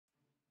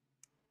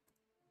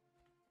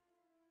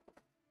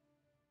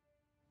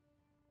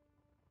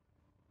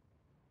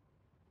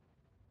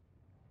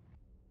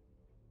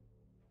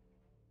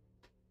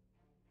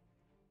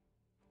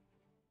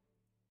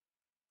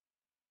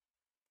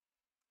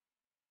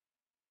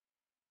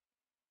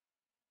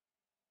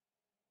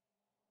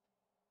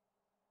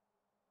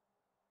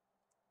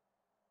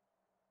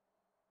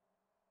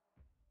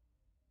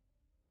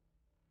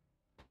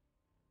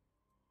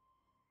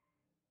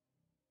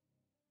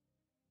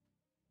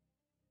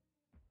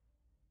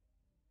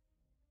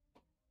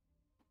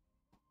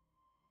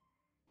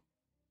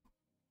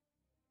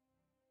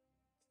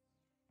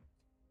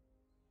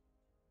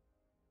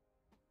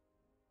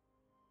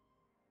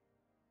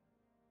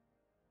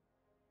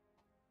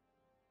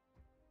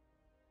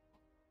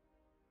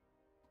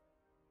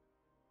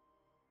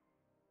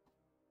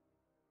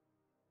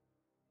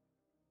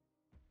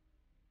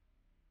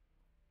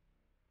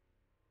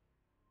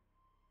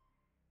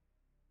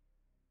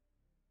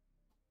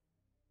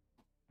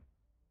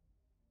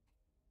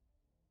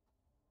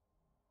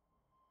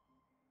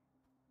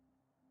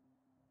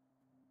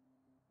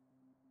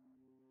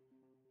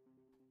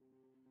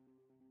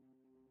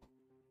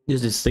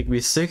Use this stick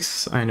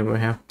V6. I never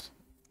have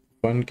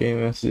one game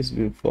as this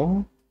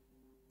before,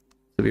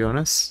 to be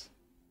honest.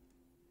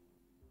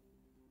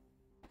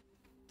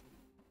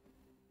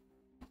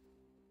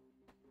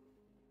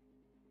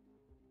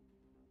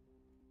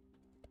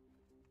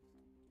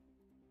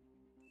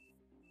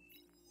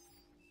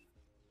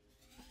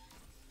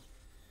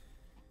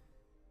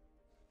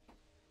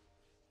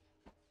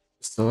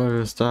 So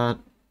is that?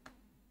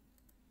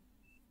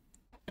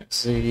 Let's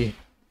see.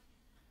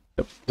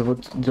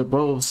 The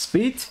ball of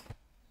speed.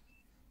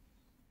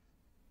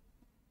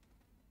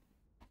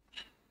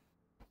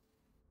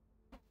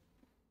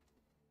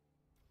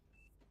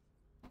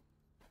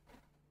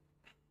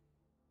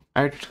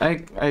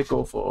 I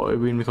go for a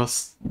win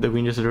because the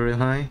win is really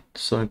high,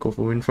 so I go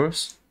for win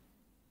first.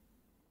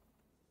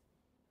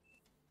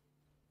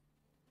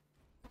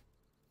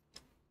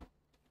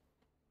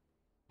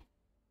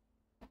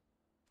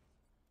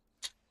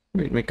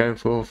 Wait, make I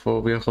go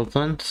for vehicle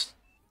plants?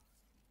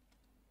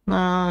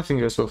 Nah, I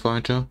think that's so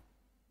fine too.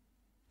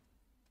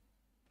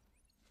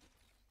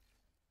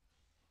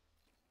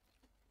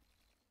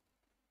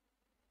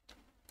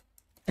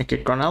 I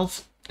get Ground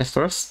Elf as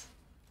first.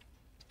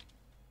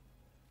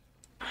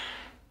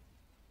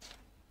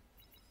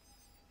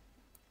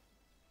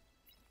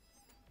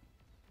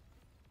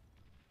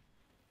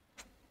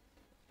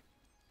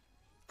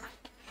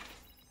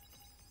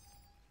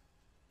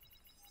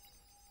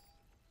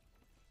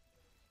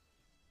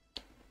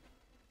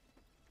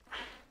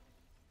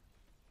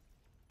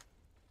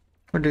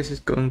 What this is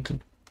going to...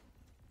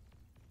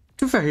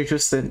 Too fair, he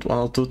just sent 1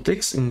 or 2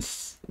 ticks in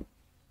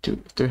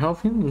to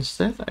help him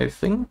instead. I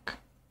think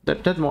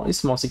that more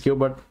is more secure,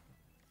 but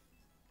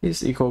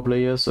he's eco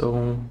player,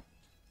 so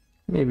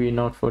maybe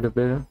not for the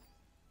better.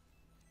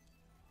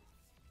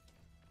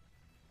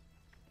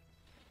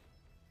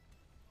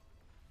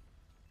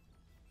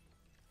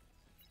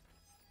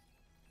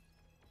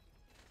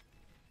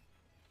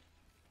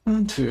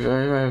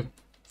 If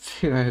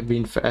I have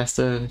been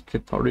faster,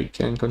 could probably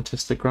can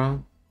contest the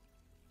ground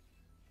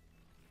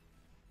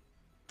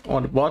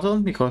on the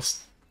bottom,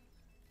 because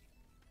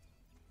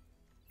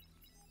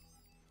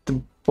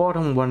the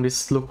bottom one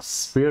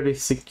looks really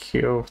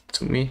secure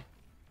to me.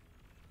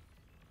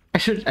 I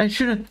should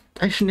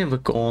never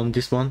go on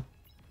this one.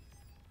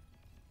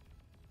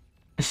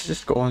 I should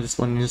just go on this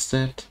one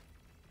instead.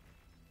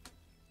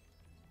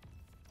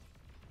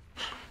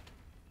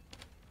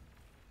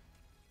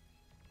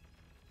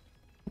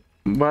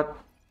 But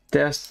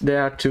there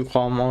are 2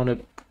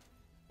 columns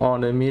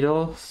on the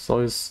middle, so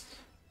it's,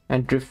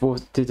 and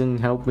Driftwood didn't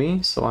help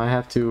me, so I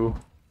have to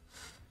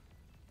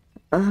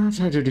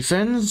try to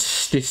defend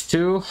these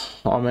 2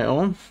 on my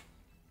own.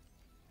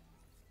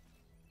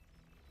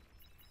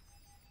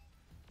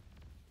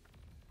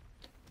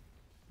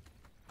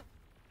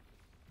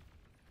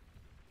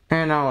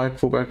 And now I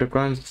pull back the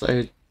grunts.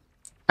 I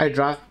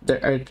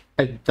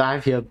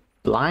dive here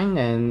blind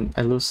and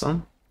I lose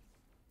some.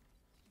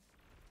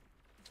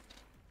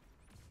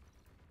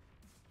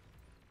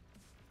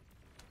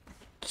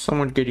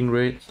 Someone getting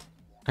raid.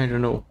 I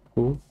don't know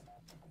who.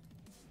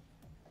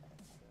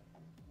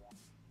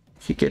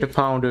 He get a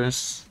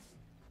pounders.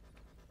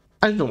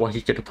 I don't know why he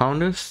get a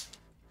pounders,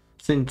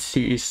 since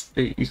he is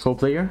a eco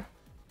player.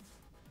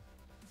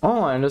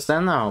 Oh, I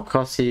understand now,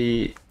 cause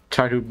he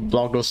tried to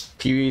block those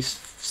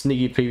PVs,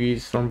 sneaky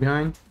PVs from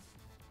behind.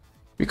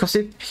 Because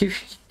if he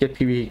get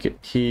PV,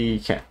 he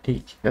can't.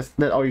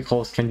 That all he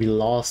calls can be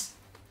lost.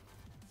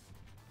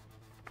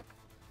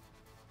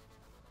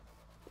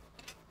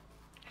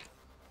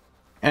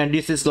 And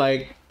this is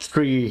like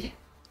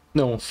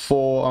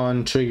 4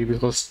 on 3,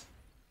 because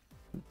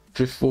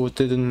Driftwood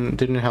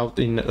didn't help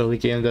in the early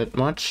game that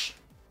much.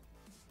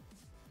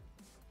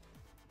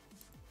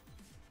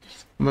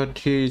 But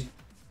he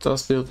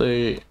does build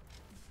a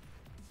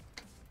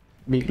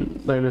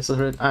big laser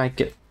threat. I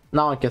get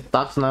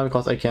stuck now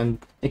because I can't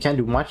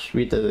do much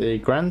with the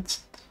grunt.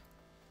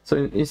 So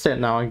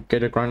instead now I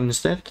get a grunt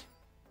instead.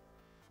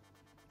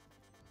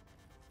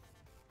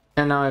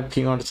 And now I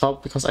ping on the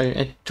top because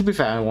to be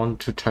fair, I want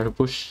to try to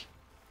push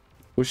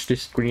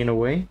this green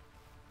away.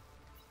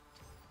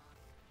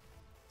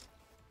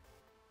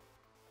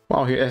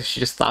 Wow, he actually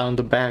just started on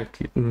the back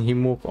and he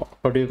moved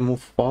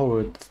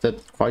forward.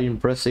 That's quite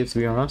impressive, to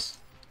be honest.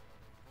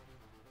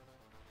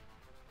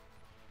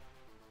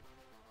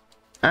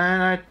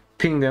 And I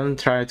ping them,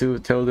 try to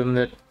tell them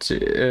that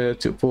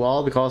to pull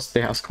out because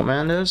they have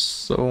commanders.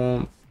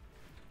 So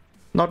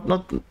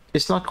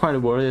it's not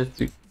quite worth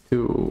it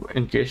to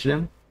engage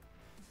them.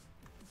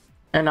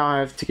 And now I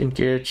have to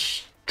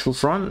engage to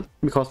front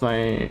because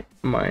my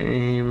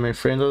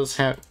friend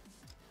doesn't have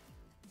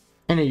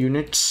any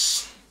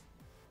units.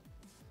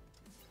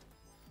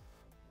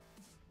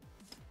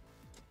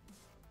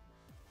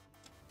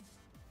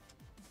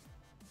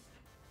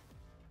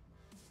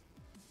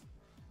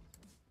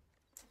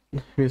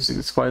 Music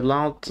is quite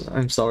loud,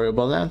 I'm sorry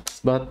about that,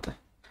 but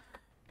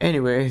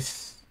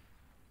anyways,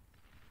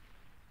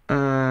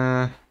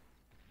 I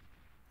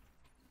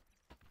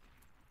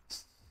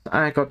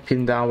got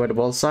pinned down by the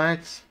ball side.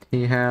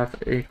 He have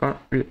a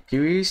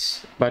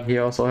TVs, but he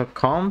also have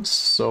comms.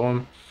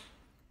 So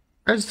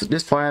at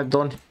this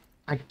point,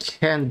 I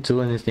can't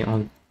do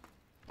anything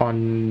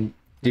on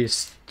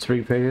these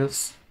 3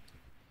 players.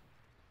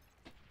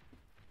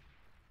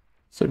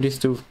 So these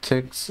 2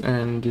 techs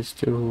and these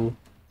 2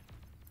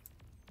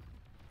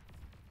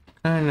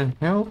 kind of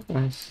help,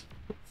 I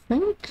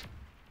think.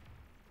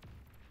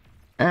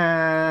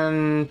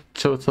 And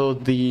total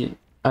the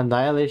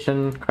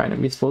annihilation kind of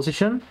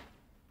misposition.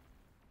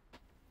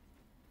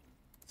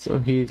 So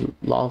he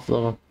lost a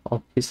lot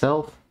of his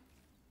health.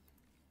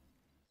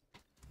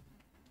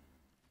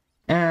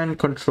 And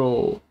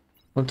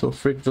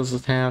kontrollfreak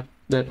doesn't have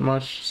that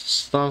much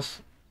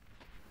stuff.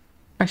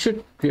 I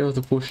should be able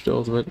to push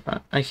those, but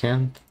I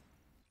can't.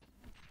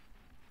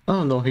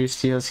 Oh no, he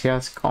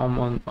has calm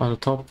on the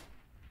top.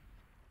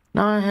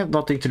 Now I have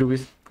nothing to do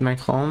with my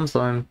calm,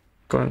 so I'm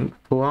going to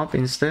pull up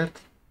instead.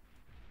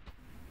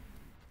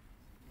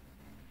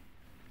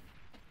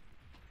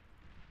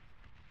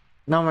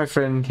 Now my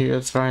friend here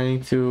is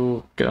trying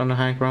to get on the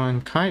high ground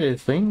and kite, I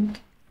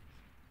think.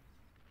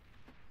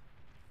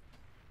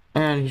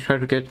 And he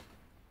tried to get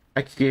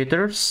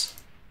aggregators.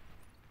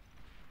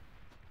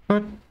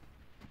 But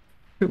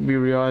to be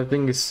real, I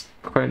think it's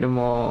quite a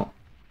more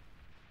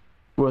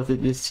worth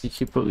it is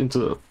he put into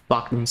the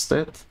block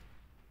instead.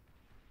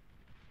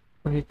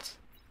 Wait,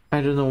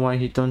 I don't know why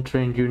he don't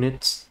train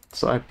units,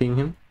 so I ping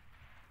him.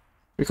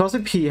 Because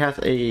if he has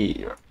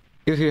if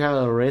he has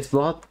a race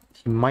bot,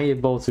 he might be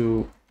able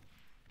to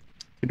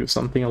do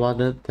something about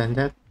it than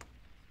that.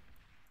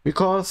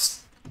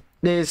 Because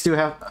they still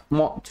have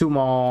 2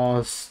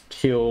 more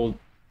skill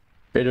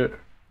better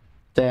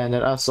than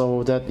that.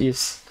 Also, that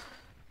is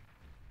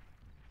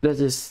 2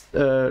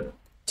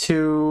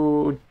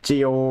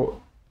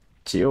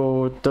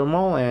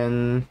 geothermal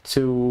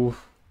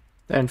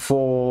and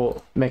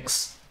 4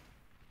 mechs.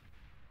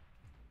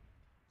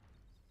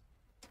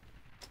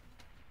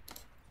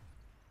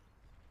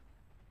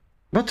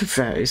 But to be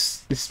fair,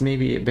 it's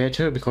maybe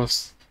better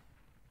because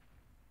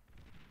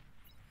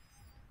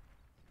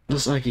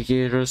those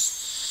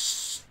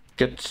aggregators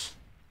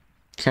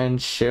can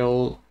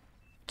shell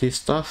this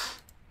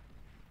stuff.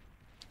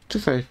 To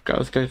be fair,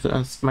 guys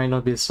might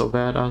not be so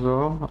bad after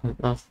all.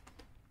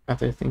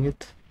 After I think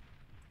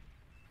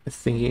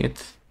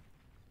it.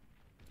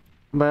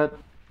 But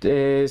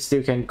they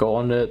still can go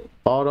on the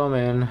bottom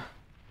and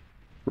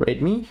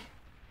raid me.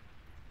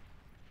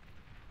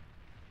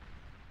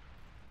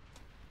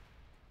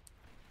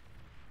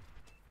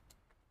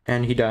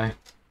 And he died.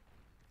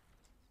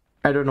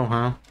 I don't know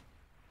how.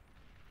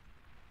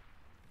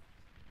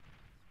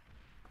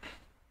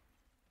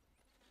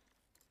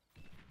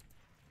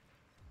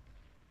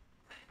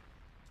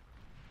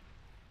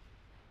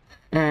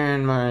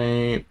 And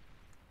my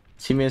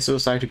teammate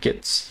decided to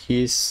get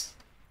his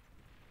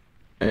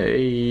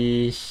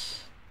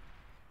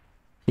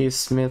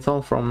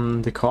metal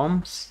from the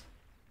comms.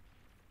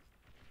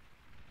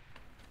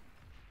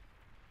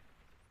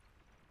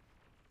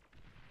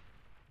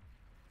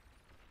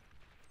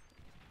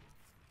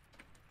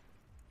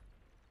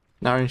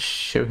 Now I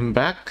show him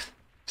back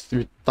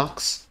with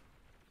ducks.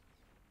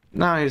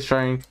 Now he's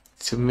trying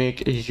to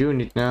make a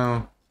unit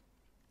now,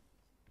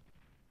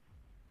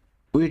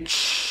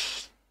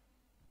 which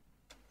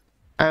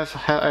I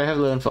have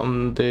learned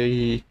from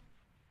the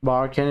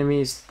bark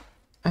enemies.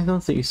 I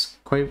don't think it's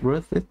quite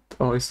worth it,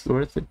 or it's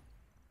worth it.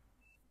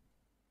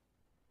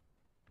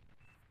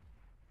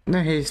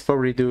 Nah, he's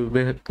probably do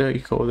better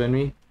eco than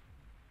me.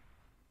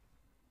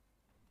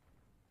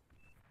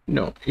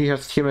 No, he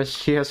has too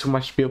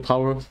much build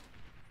power.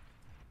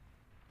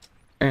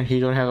 And he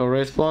don't have a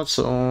red spot,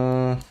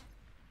 so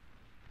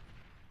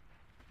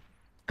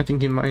I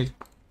think he might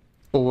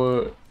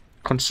over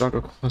construct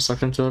a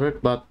construction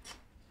turret, but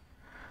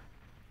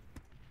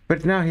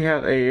now he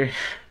has a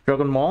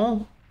Dragon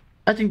Maul.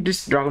 I think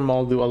this Dragon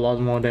Maul do a lot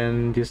more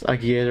than these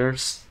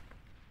aggregators,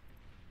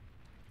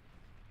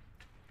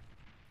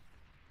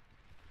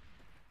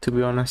 to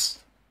be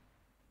honest.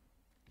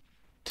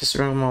 This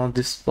Dragon Maul,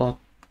 this spot,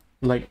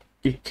 like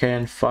it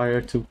can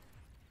fire to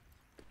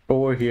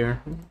over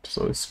here,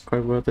 so it's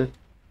quite worth it.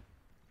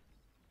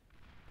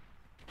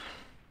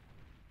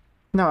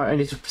 Now I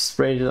need to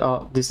spray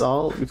this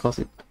all because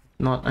if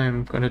not,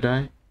 I'm gonna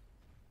die.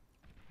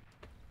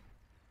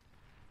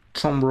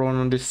 Tom Brown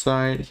on this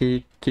side,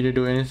 he didn't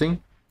do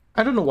anything.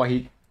 I don't know why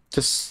he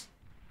just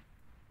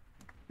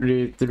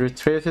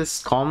retrieved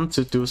his comm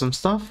to do some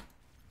stuff.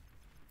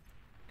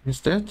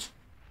 Instead,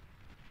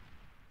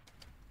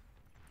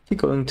 he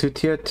going to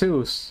tier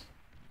 2s.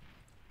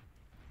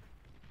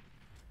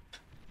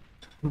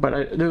 But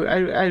I do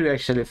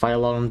actually fight a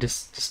lot on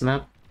this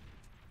map.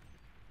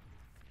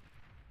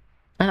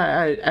 And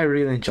I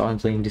really enjoy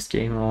playing this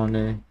game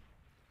on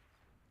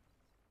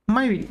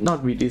maybe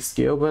not with this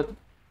scale, but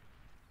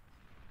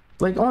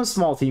like on a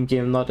small team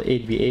game, not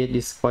 8v8,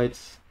 it's quite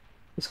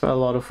a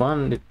lot of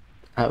fun. It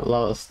has a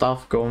lot of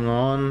stuff going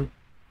on.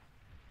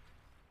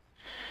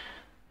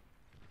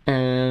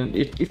 And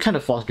it kind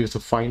of forces you to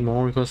fight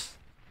more because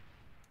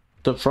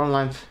the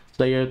front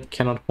player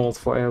cannot hold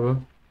forever.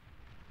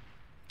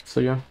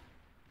 So yeah.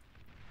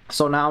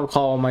 So now I'll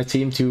call my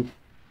team to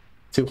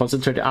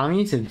concentrate the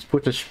armies and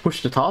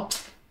push the top,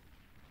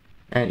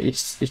 and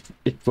it's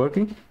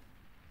working.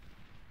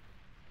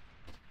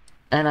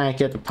 And I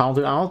get the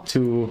pounder out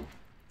to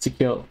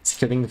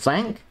securing the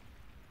flank,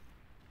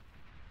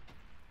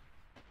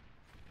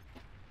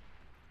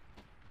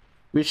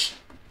 which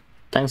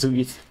thanks to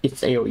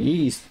its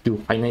AoE is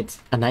do a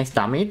nice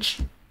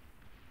damage.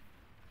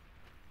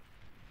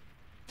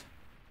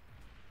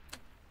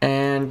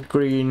 And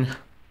green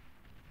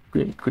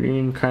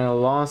kind of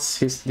lost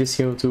this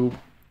heal to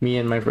me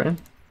and my friend.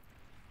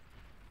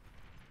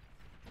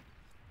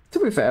 To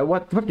be fair,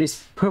 what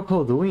is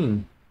purple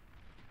doing?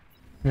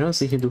 I don't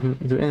see him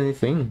do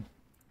anything.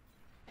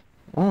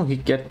 Oh, he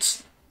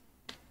gets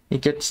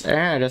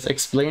air. That's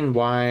explain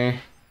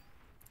why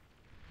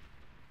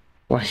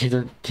he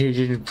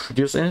didn't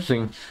produce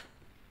anything.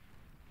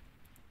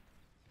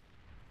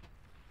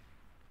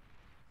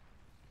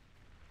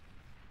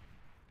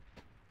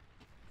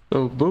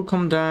 So blue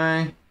com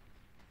die,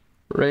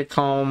 red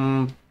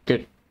com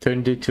get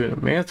turned into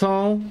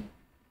metal.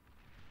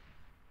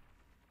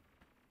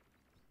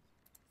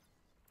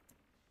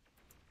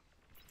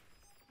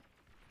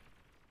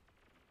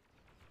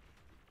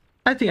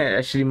 I think I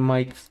actually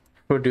might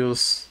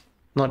produce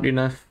not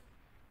enough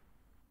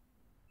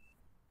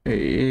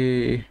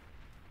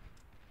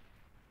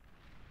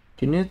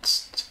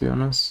units, to be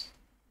honest.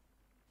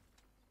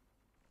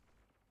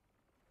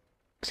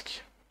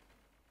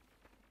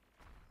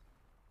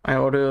 I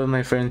order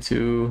my friend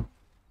to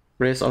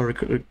raise or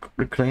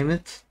reclaim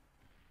it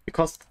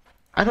because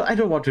I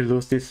don't want to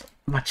lose this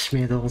much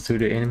metal to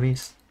the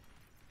enemies.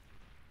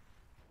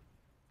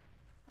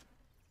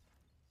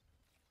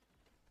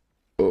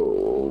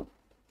 Oh,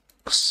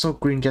 so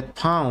green get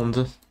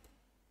pound.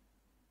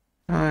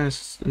 I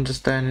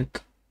understand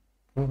it.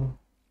 Oh,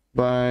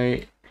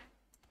 by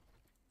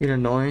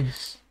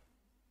Illinois,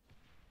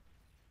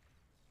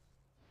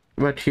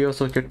 but he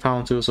also get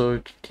pound too,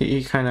 so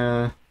he kind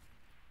of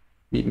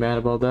be mad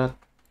about that.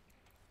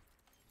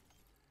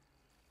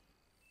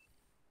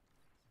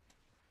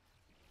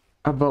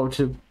 About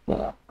to,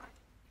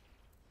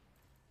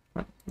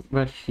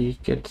 but he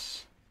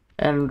gets,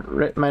 and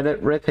my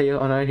red tail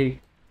on that he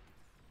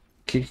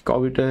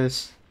got with a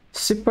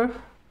zipper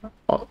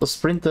or the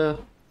sprinter.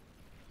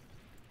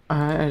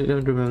 I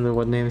don't remember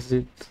what name is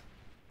it.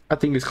 I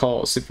think it's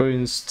called zipper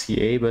in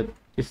TA, but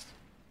it's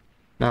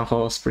now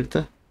called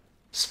sprinter.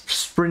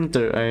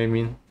 Sprinter, I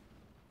mean.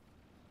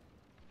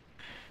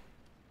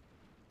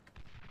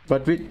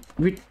 But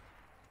with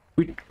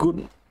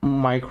good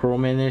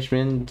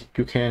micromanagement,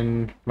 you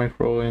can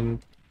micro and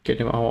get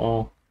them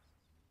all.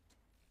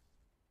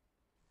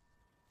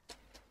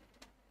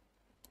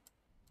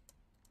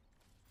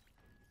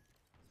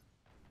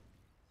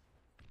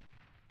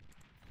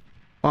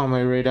 Oh,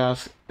 my radar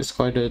is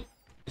quite good.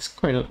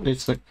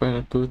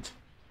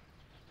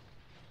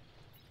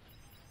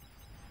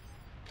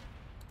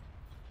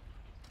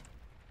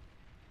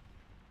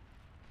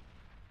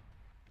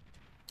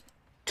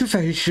 Too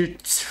fair, he should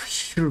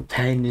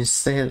pain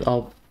instead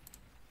of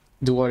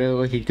do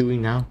whatever he's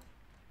doing now.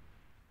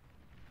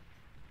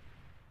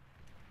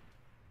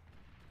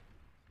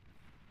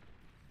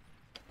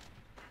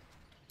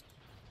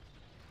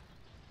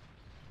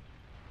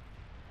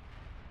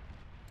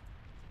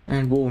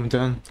 And boom,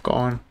 done,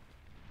 gone.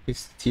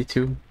 He's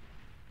T2.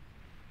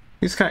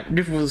 This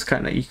was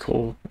kind of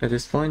equal at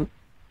this point.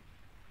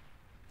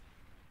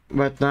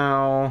 But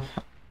now,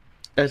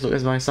 as look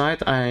at my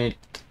side, I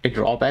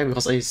draw back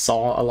because I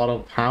saw a lot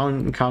of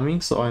pound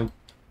coming, so I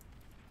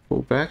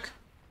pull back.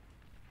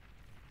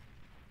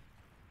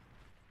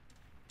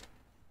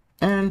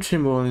 And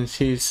Trimble,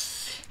 he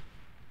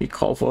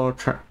called for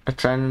a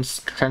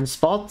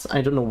transport.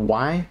 I don't know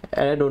why.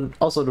 I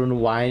also don't know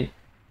why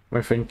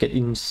my friend get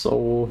in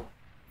so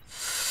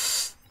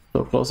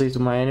closely to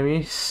my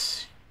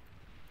enemies.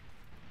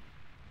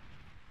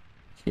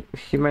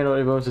 He might not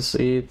be able to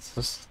see it,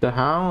 just the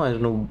how. I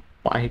don't know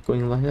why he's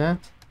going like that.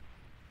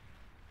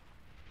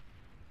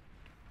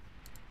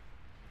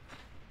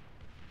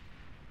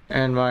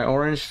 And my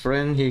orange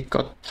friend, he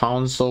got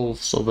pound so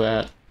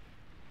bad.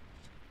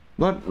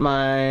 But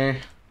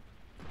my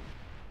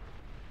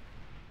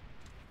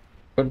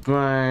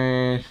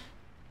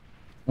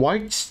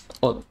white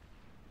or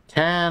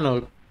tan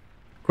or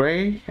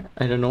gray,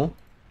 I don't know.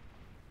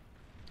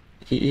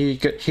 He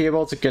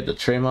able to get the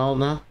trim out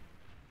now.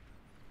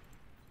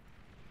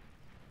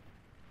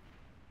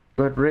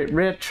 But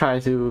red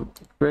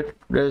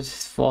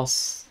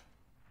force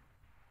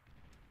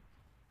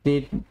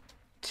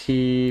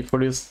he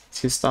produce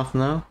his stuff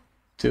now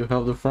to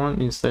help the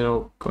front instead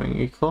of going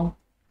equal,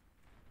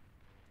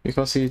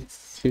 because he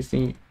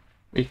think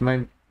it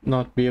might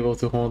not be able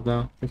to hold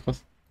now,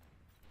 because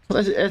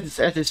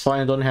at this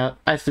point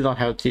I still don't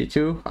have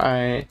T2.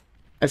 I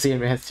see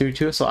him has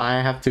T2, so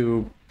I have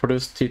to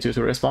produce T2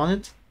 to respond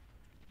it.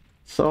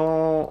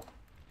 So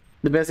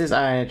the best is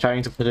I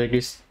trying to protect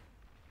these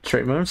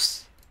trade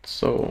moves,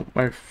 so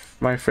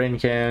my friend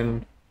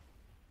can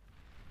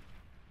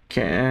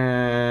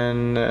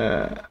can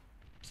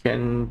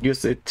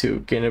use it to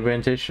gain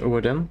advantage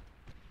over them.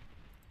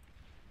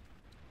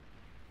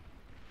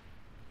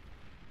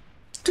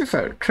 To be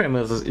fair,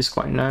 Tremors is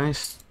quite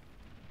nice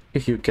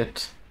if you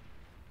get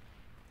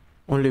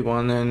only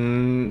one,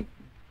 and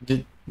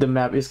the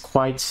map is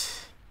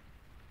quite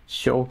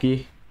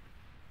choky.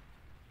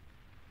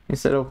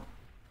 Instead of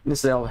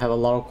have a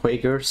lot of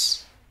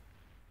Quakers,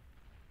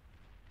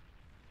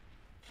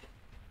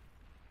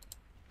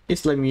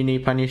 it's like mini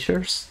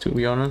Punishers, to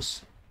be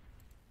honest.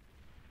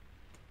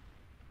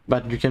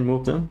 But you can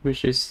move them,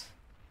 which is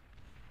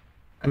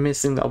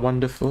amazing and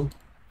wonderful.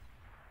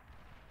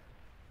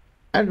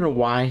 I don't know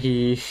why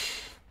he's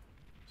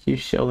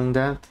showing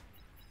that.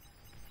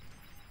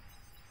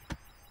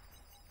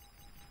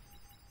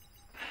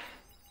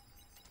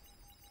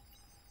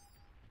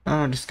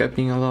 Oh, this guy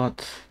being a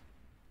lot.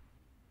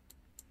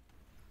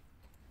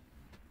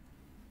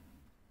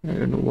 I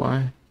don't know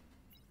why.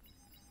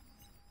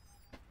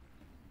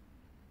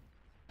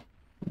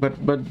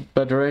 But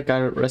the red guy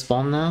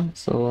respawn now,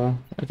 so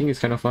I think it's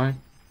kind of fine.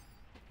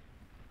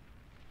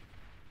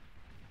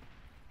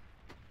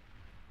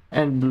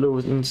 And blue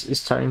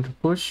is starting to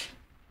push.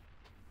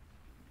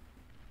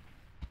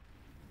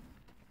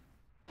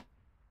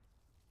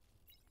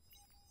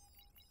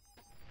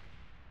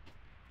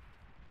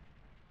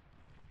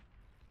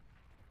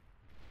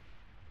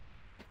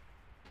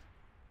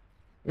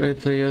 Red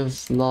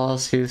players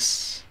lost 3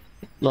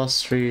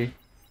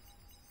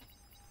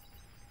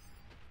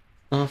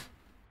 stuff.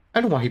 I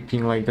don't want him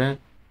being like that.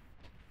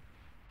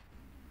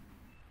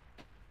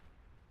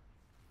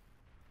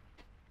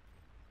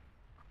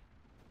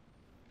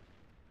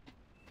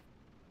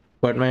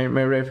 But my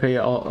red player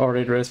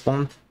already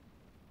respawned.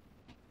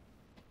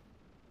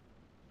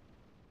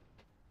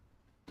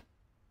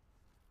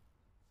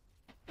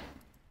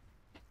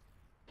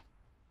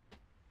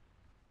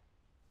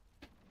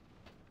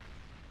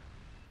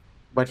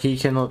 But he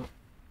cannot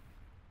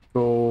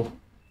go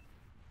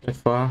that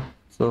far,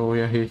 so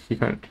yeah, he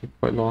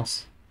quite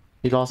lost.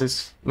 He lost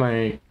his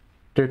the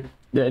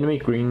enemy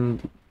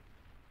green,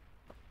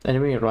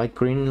 enemy right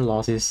green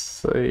lost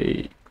his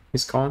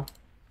con.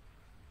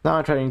 Now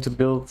I'm trying to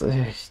build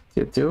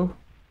tier 2,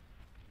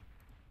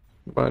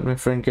 but my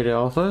friend get it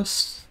off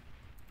first.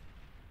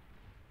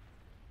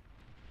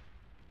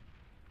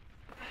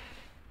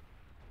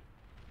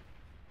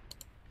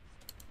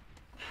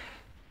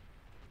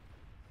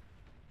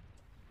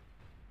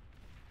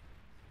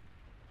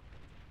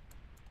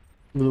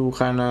 Blue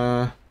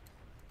kinda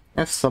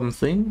have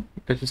something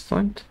at this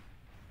point,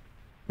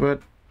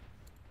 but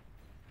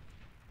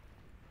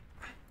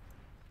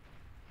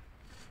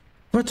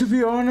to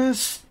be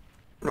honest,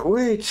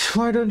 wait,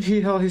 why don't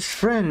he have his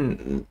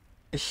friend?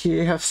 He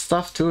have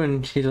stuff too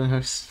and he don't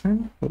have his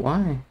friend?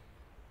 Why?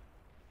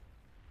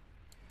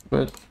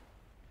 But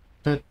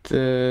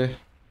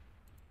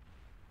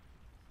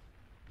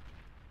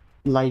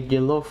light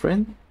yellow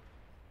friend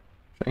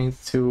trying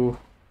to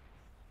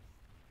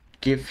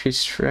give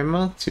his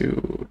tremor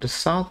to the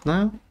south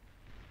now.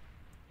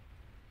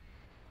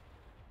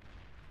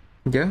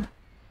 Yeah.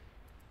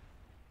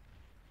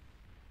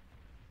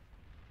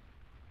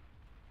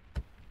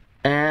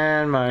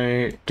 And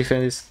my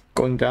defense is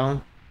going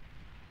down.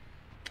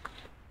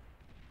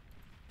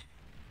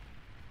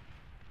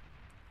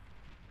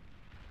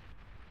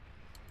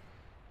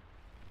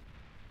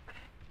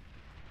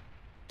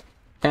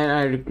 And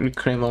I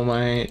reclaim all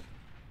my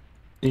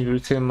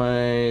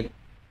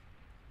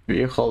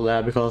vehicle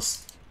lab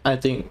because I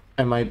think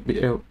I might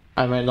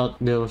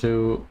not be able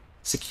to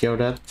secure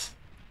that.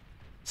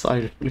 So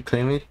I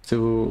reclaim it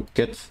to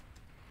get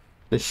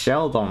the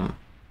shell bomb.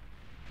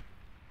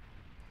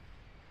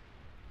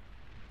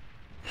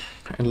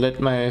 And let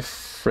my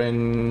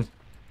friend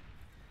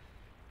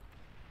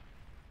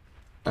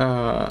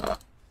do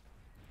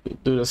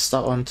the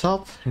stuff on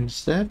top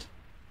instead.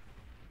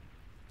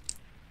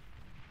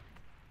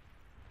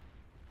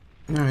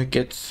 Now I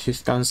get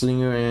his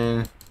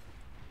gunslinger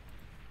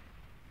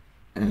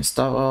and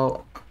stuff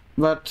out,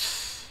 but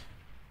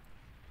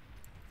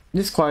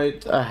this is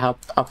quite a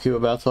uphill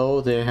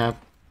battle. They have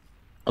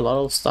a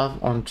lot of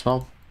stuff on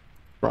top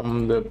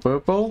from the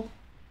purple.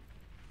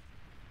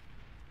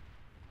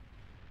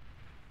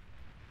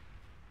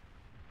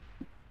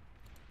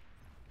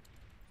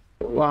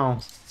 Wow,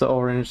 the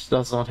orange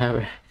does not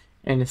have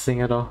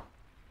anything at all.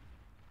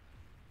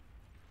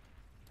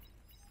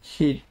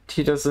 He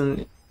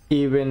doesn't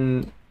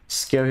even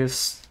scale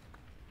his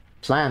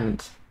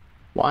plant.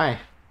 Why?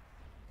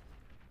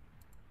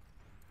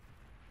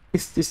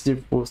 Is this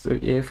supposed to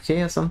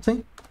AFK or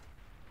something?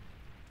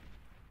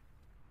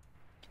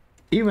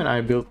 Even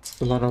I built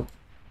a lot of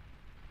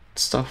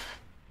stuff.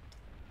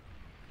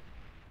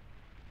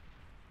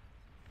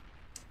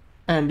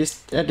 And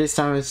at this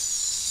time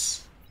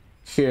is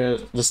here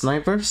the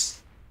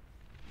snipers.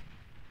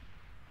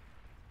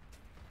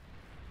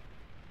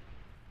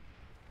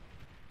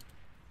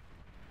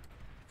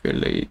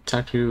 Really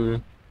try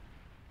to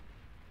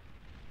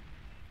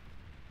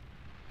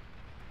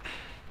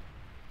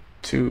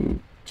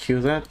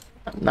kill that.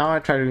 Now I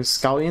try to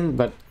scout in,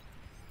 but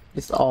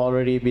It's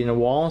already been a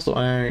while, so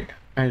I,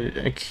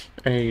 I,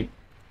 I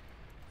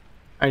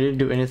didn't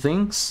do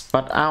anything.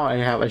 But now I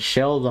have a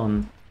shell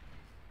done.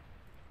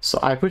 So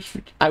I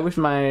wish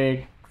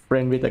my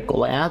friend with a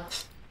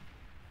Goliath.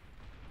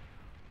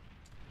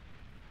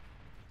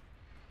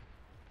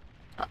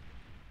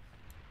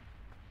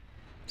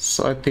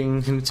 So I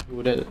think into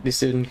that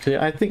this isn't clear.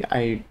 I think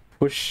I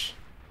push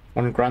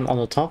one grunt on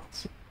the top.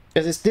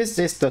 This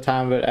is the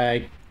time where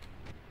I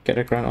get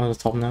a grunt on the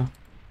top now.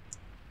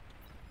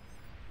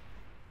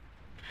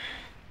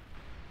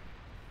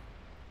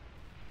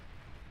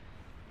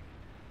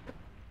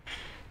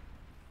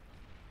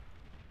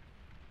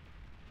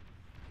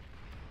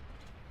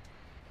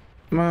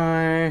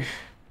 My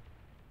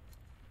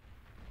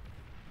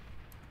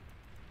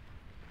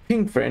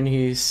pink friend,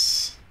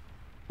 he's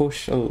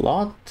push a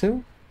lot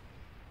too.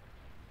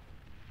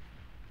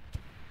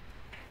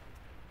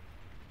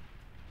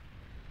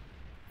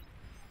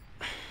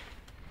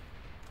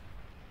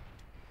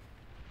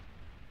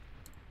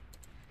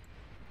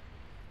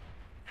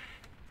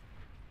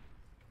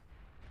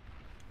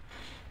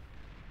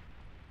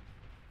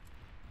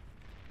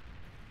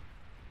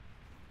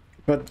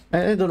 But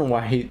I don't know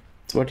why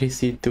what is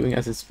he doing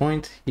at this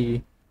point.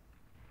 He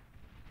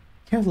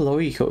has low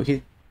eco.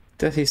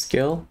 Does he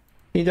skill?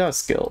 He does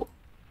skill,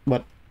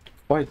 but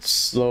quite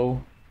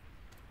slow.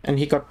 And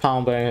he got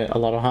pounded by a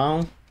lot of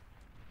hound.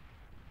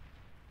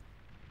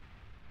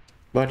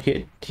 But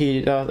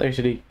he does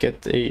actually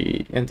get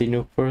a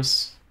anti-nuke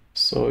first,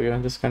 so yeah,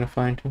 that's kind of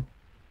fine too.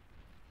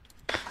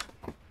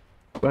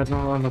 But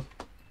now on the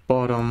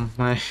bottom,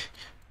 I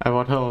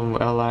bought home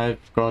ally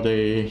got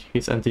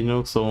his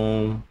anti-nuke,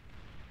 so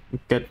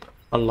get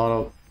a lot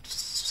of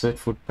set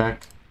foot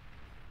back.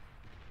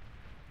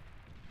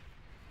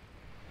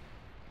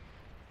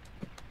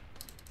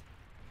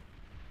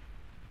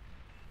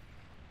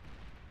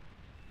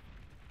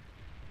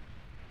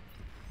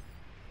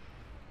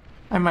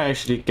 I might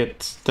actually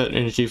get that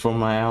energy from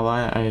my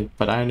ally,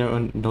 but I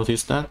never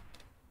noticed that.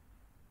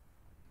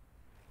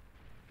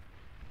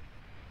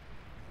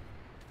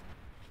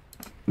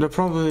 The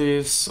problem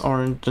is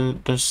orange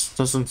just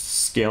doesn't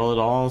scale at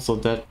all, so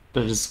that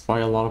is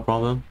quite a lot of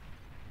problem.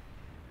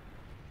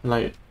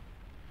 Like,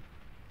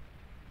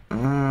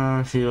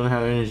 if you don't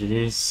have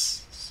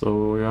energies,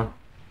 so yeah.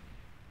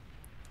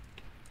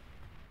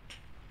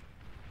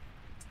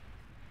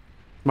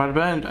 But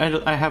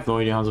I have no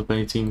idea how to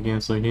play team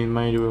games, so he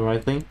might do the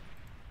right thing.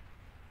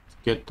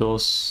 Get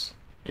those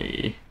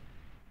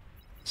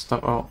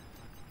stuff out.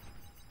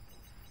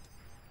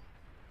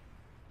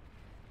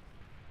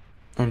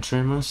 And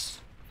trimmers.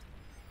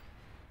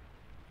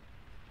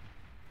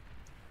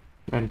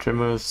 And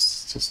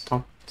trimmers just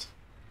stopped.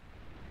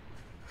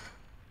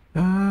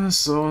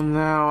 So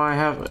now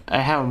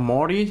I have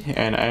Morty,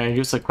 and I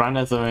use a grunt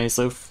as my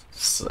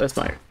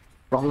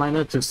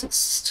frontliner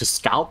to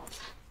scout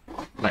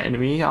my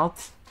enemy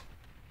out.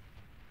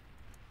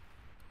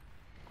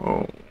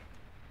 Oh.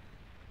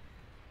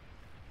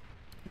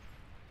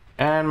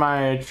 And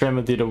my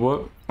Tremor did the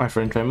work. My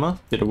friend Tremor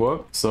did the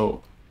work,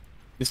 so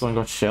this one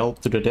got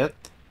shelled to the death.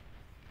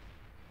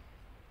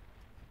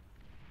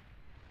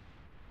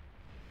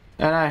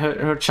 And I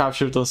heard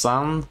sharpshooter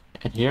sound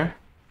in here,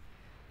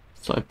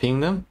 so I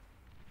pinged them.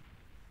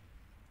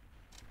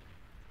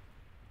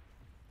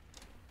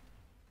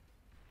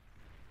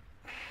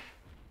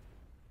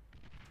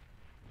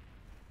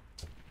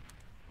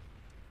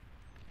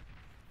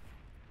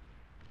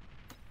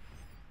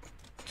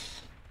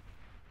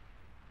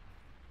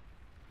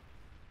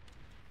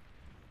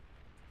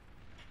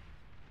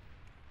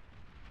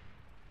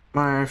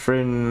 My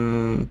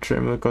friend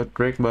Tremor got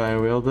wrecked by a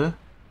welder.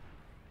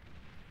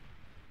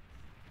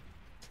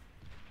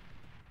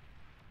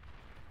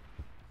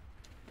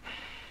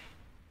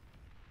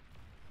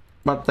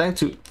 But thanks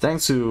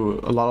to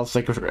a lot of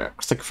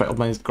sacrifice of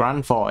my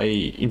grunt for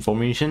a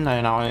information,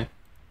 and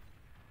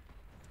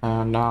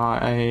now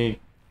I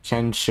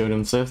can show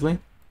them safely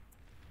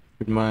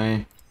with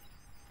my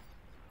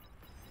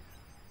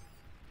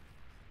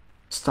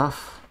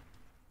stuff.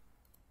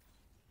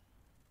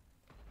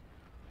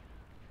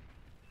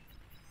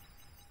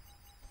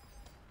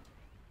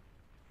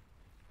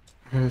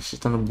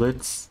 She's on a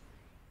blitz.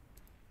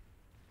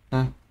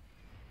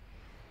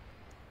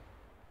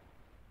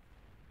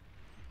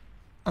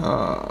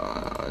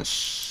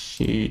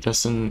 She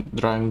doesn't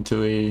drive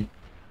into a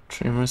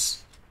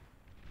trimmers.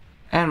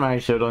 And my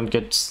show don't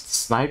get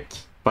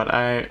sniped. But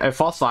I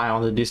false fire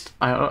on this.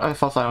 I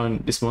false fire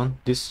on this one.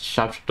 Those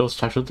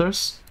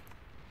sharpshooters.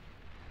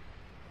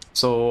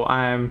 So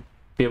I'm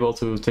be able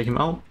to take him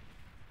out.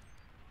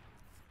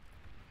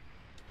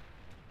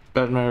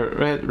 But my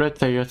red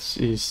target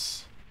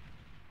is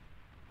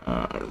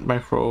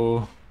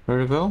micro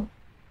very well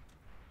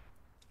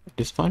at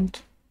this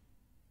point.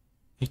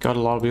 He got a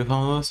lot of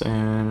willpower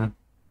and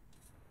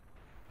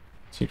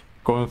he's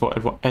going for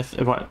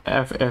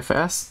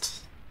FFS.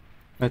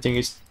 I think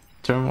it's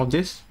term of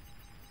this.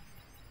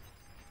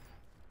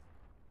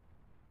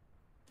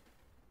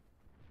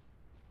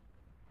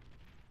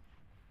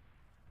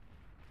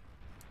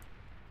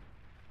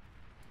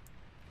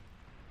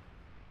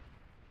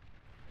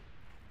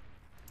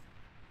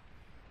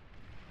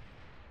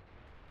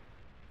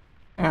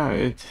 Yeah,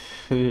 it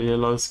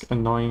looks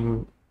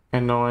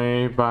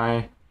annoyed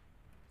by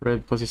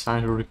red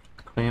position to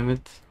reclaim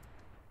it.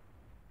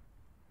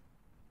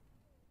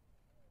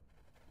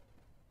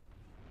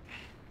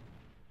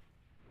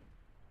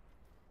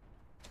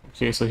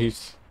 Okay, so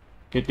he's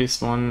get this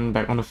one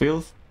back on the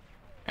field,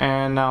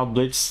 and now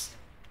Blitz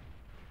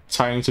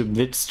trying to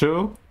blitz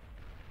through,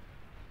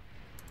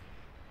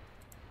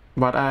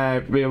 but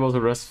I'll be able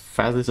to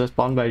fastly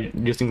respond by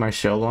using my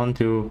shell on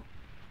to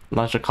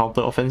launch a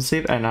counter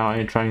offensive, and now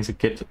I'm trying to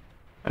get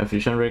a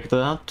fusion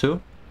reactor out too,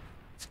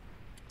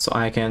 so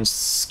I can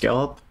scale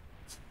up.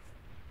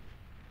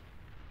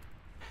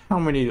 How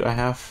many do I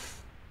have?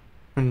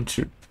 1,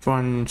 2,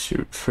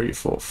 3,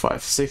 4,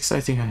 5, 6. I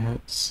think I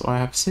have. So I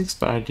have 6,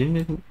 but I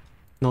didn't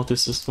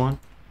notice this one.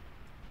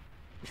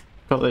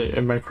 Got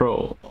a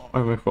micro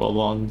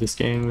along this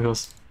game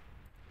because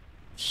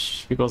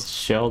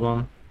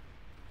Sheldon.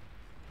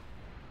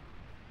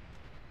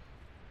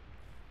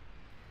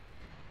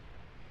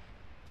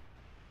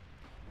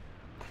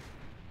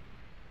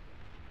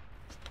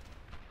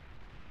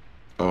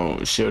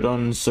 Oh,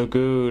 Sheldon's so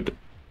good.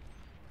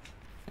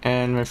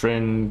 And my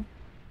friend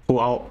pull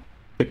out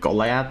the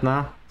Goliath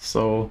now,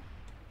 so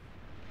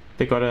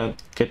they gotta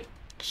get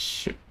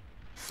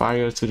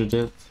fire to the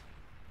death.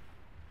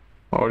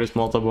 Or this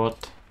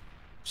multibot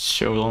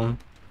Sheldon.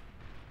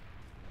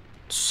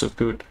 So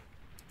good.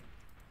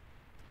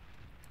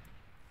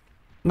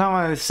 Now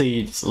I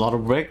see it's a lot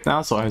of break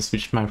now, so I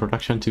switched my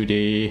production to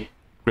the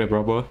grave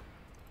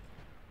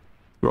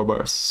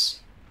robbers.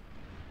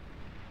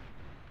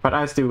 But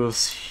I still will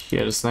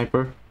hear the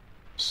sniper,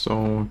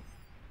 so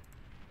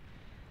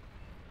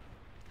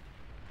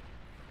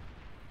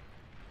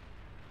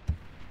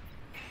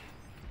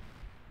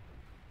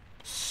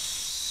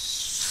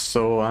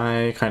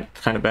I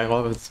kind of back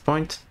off at this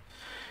point.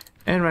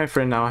 And my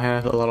friend now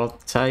has a lot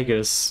of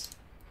tigers.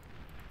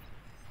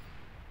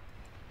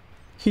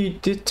 He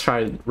did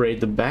try to raid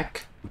the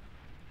back,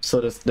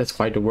 so that's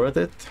quite worth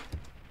it.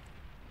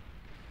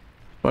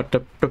 But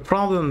the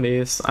problem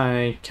is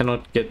I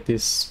cannot get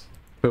this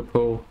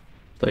purple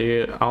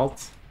player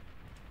out.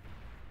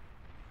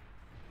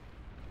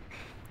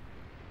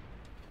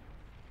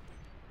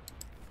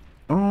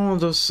 Oh,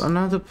 there's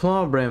another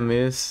problem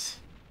is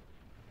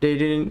he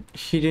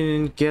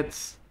didn't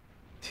get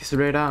his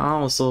radar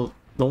out, so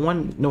no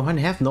one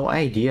have no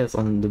ideas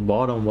on the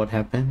bottom what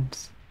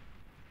happens.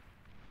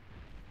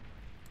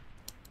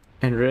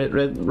 And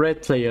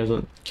red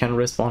players can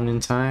respond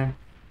in time.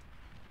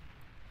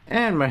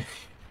 And my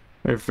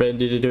friend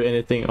didn't do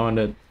anything on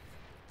the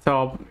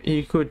top.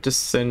 He could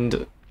just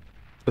send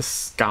a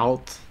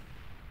scout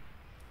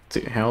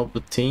to help the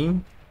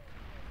team.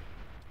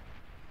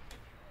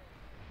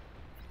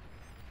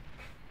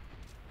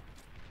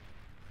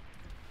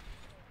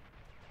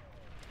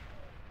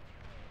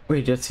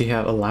 Wait, does he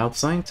have a loud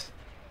sight?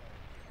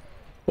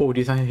 Oh,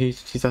 this time he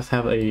does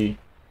have a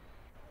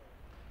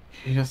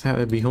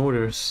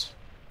beholders,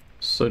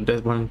 so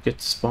that one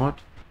gets spot.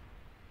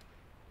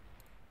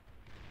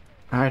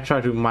 I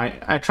try to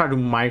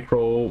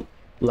micro,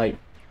 like,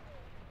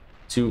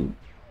 to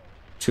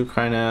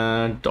kind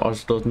of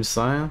dodge those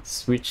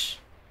missiles, which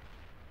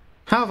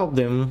half of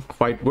them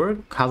quite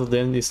work, half of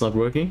them is not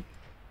working.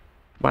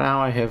 But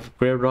now I have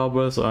grave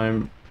robber, so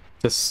I'm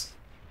just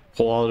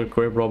pull out the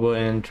grave robber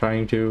and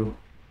trying to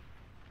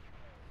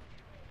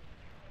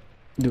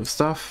do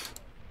stuff.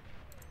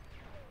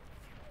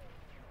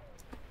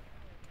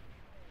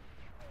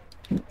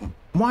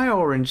 My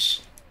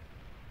orange,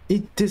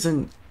 she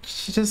doesn't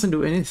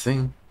do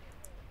anything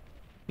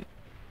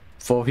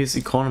for his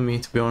economy,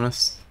 to be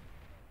honest.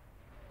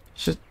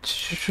 Should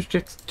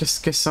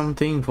just get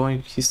something for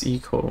his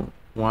eco.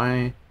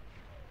 Why?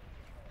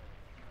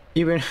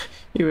 Even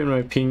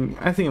my ping,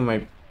 I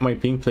think my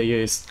ping player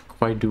is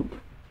quite do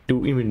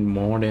even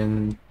more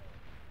than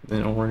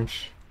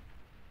orange.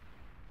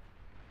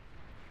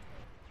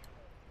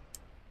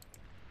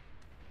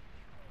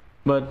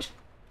 But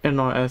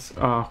ellanios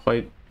are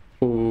quite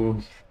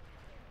pull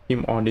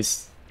him on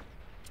this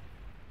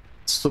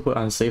super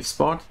unsafe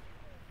spot.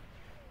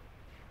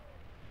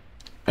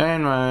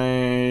 And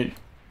my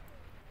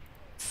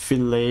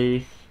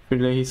Finray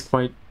is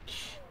quite,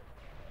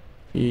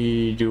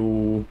 he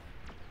did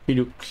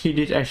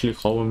actually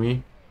cover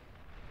me.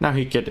 Now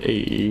he get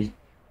a,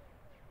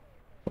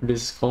 what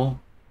is this called?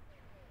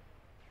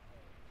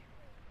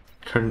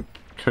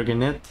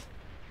 Kurganet.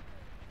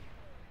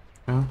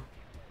 Yeah.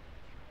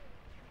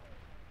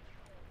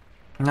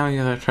 Now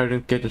you gotta try to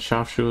get the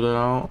sharpshooter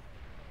out.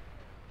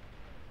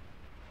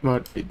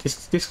 But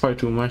this quite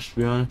too much, to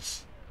be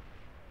honest.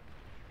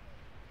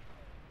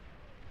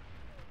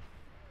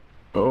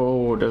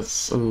 Oh,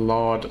 that's a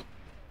lot.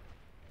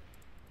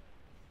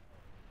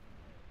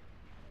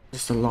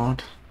 Just a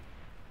lot.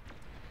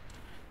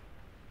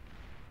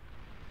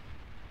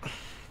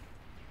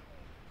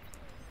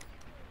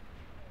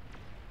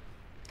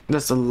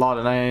 That's a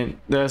lot, and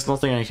there's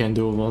nothing I can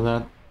do about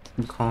that.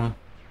 You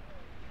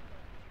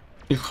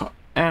can't.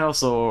 And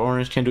also,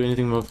 orange can't do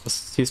anything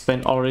because he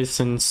spent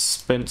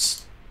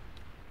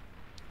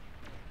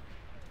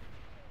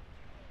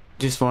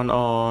this one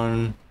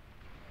on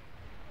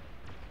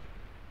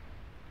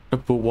the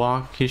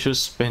bulwark. He should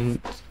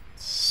spend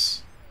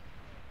something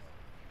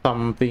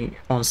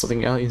on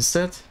something else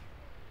instead.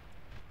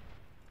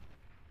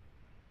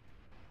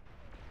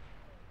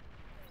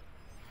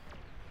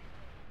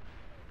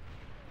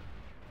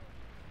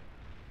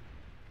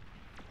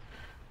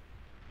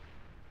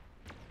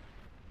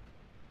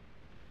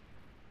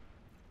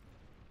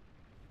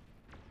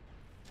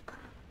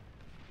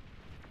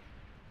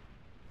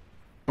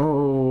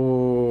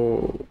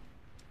 Oh,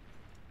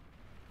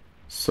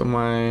 so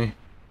my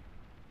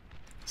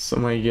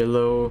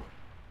yellow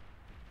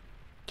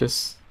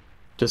just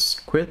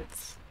quit,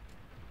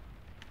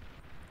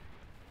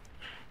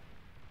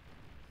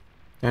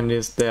 and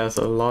there's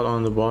a lot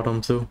on the bottom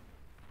too.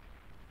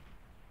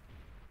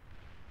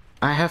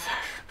 I have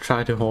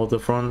tried to hold the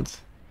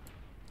front.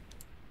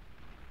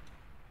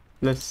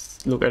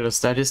 Let's look at the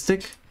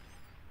statistic.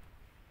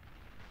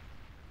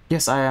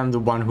 Yes, I am the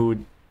one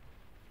who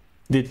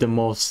did the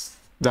most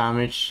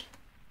damage.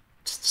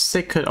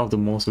 Second of the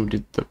most who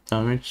did the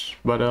damage,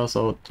 but I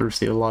also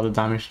received a lot of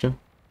damage too.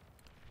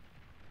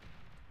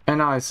 And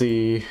now I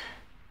see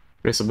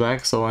Razor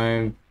Black, so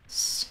I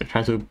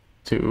try to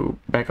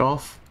back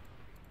off.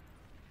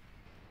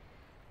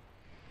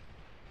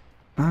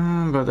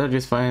 But that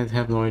is fine. I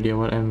have no idea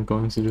what I'm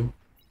going to do.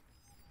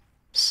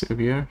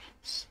 Severe.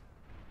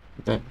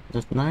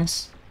 That's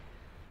nice.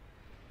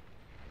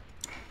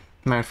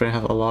 My friend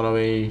has a lot of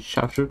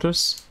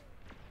sharpshooters,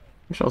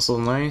 which is also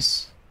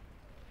nice.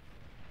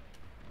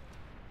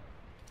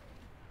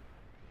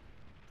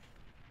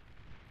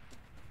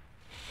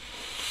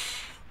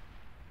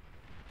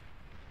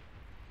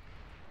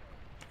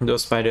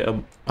 Those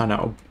spider are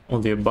now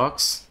only a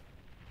box.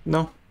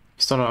 No,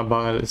 it's not a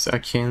box, it's a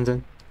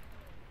cannon.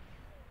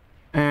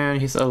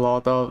 And he's a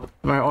lot of,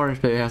 my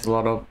orange player has a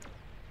lot of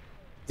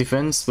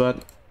defense,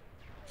 but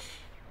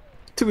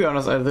to be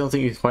honest, I don't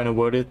think it's quite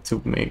worth it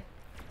to make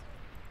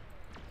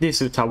these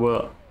two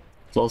towers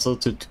closer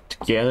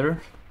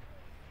together.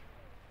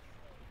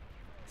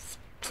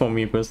 For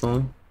me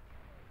personally,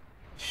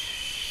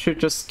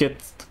 should just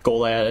get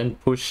Goliath and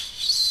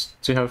push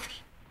to have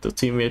the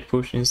teammate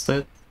push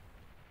instead.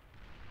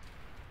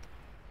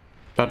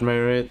 But my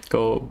red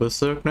go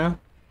berserk now.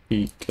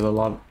 He have a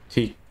lot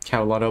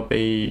of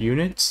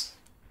units,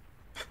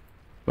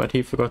 but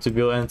he forgot to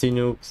build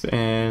anti-nukes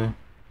and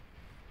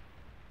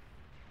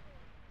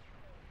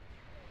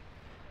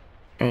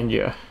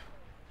yeah,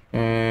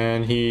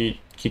 and he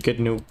get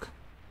nuke.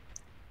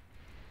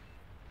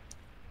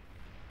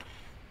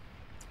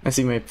 I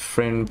see my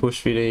friend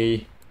push with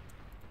a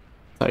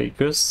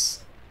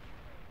tigers.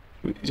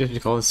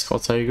 Just call it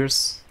called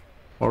tigers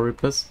or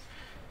rippers.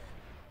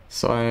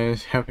 So I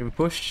have him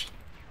push,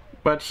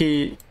 but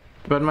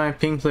my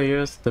pink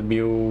players, the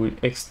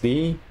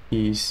XD,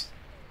 he's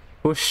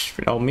pushed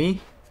without me.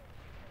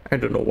 I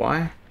don't know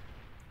why.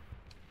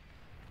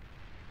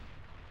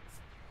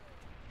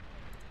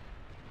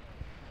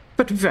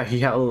 But in fact, he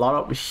had a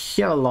lot of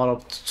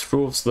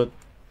troops, but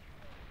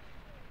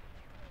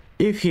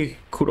if he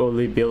could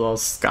only build a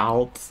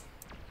scout,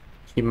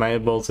 he might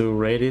be able to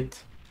raid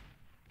it.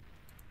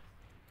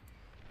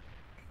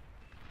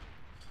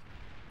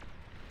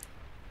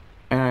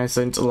 And I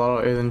sent a lot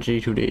of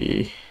LNG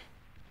to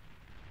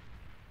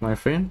my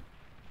friend.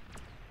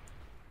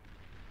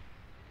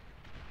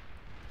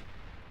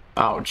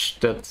 Ouch,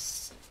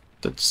 that's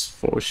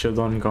 4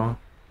 Sheldon gone.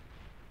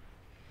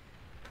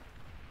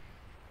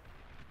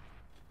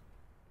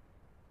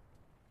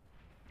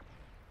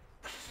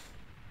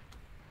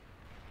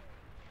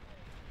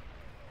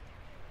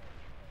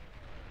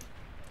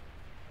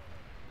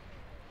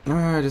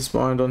 At this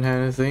point I don't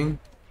have anything.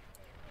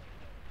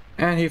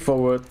 And he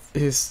forward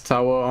his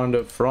tower on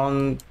the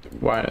front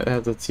while it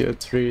has a tier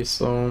 3,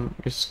 so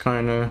it's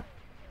kinda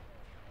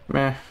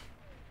meh,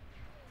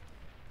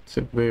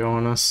 to be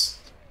honest.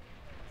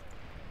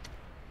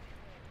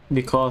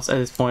 Because at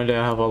this point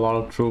I have a lot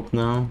of troops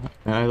now,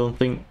 and I don't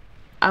think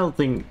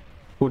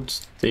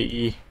put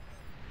the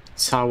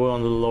tower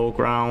on the low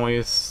ground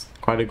is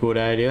quite a good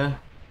idea.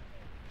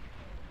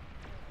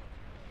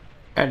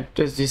 At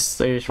this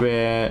stage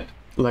where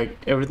like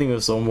everything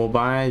is so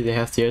mobile, they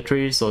have tier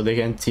 3, so they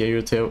can tear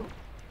your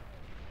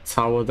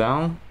tower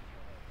down,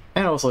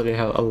 and also they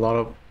have a lot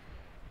of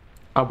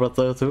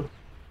Armada too.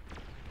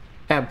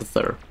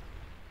 Armada,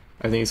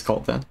 I think it's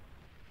called that.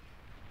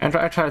 And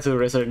I try to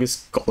resurrect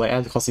this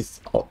Goliath because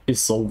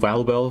it's so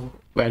valuable,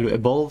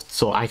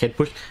 so I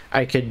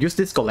can use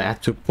this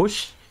Goliath to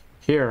push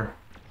here.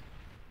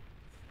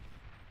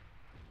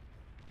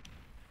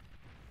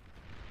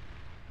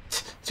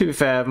 To be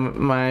fair,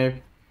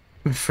 my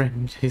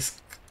friend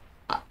is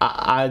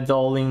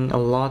idling a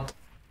lot.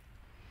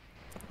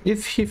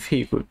 If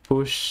he could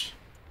push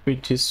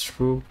with his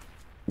troop,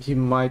 he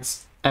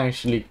might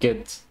actually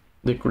get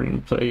the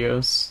green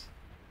players.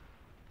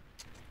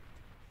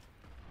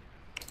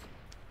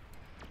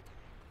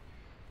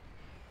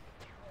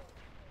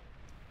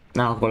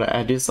 Now I'm gonna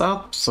add this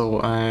up,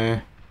 so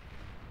I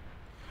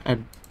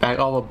back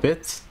off a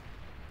bit.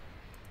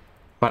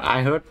 But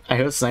I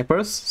heard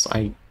snipers, so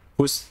I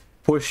put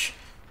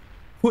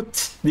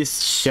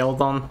this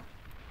shell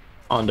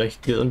on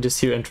this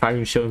here and try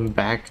to show him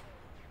back.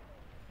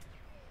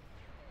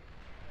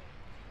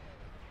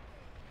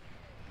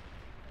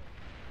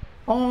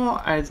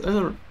 Oh,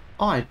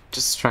 I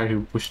just try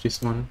to push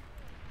this one.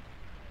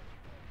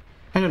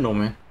 I don't know,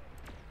 man.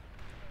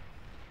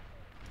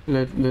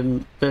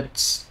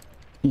 Let's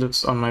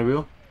looks on my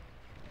wheel.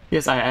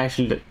 Yes, I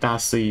actually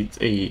does see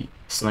a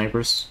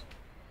snipers.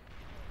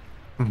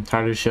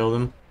 Try to shield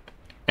them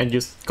and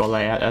just go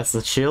like that as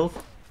a shield.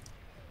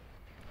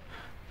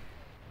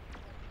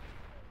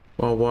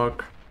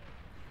 Bulwark.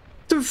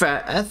 To be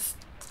fair, as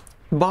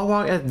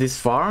Bulwark at this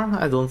far,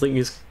 I don't think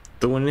it's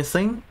doing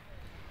anything.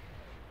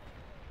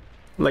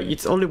 Like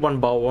it's only one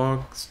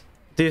Bulwark.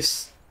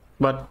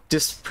 But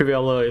this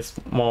Prevaler is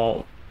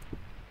more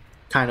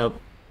kind of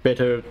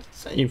better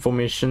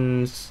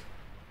information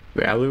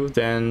value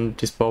than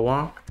this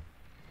Bulwark.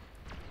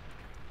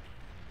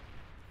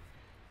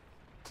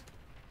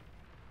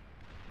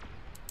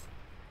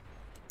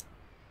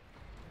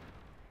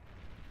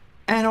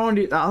 And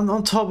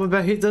on top of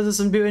that, he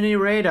doesn't build any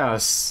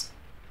radars.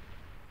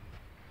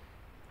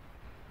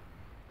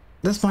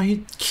 That's why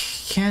he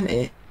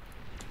can't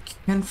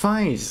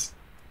fight.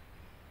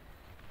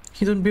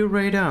 He don't build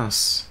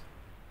radars.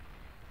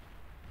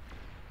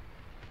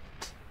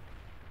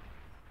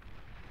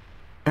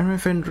 And my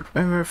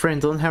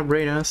friend don't have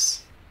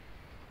radars.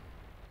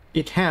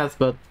 It has,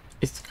 but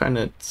it's kind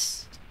of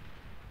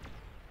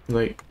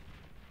like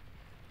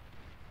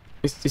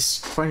it's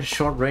quite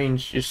short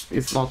range.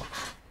 It's not.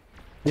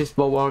 This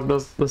Bulwark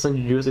doesn't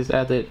use it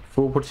at its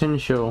full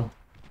potential.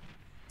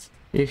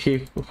 If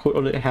he could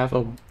only have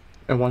a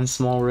one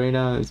small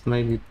radar, it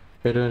might be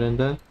better than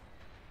that.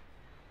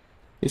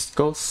 It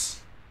goes.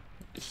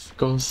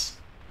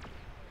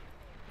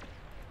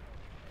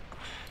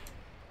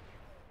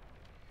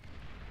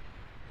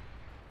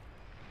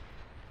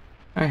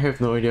 I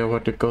have no idea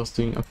what the ghost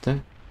doing up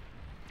there.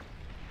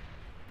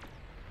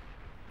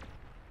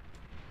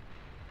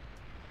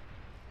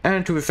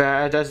 And to be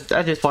fair, at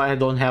this point I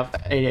don't have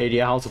any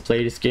idea how to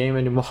play this game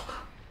anymore.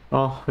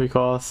 Oh,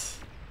 because...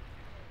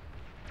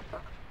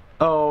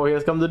 Oh,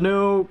 here's come the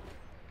nuke!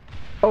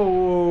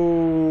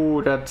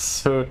 Oh,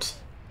 that's hurt.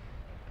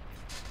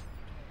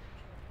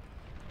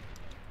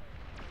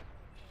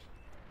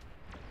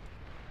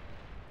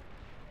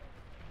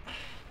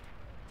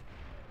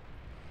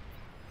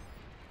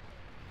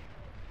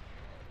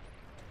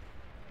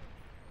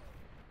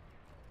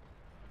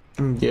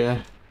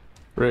 Yeah,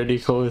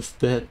 Radical is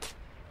dead.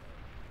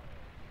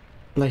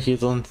 Like he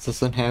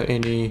doesn't have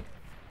any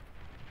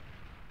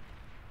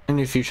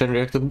fusion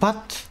reactor,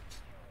 but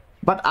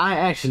I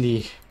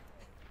actually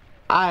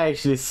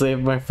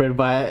saved my friend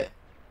by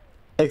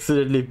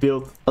accidentally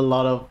built a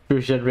lot of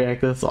fusion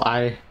reactors, so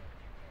I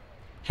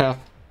have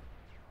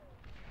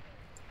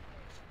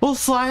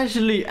also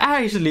actually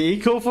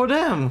equal for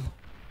them.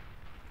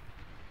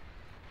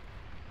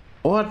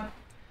 What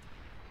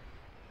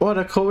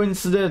a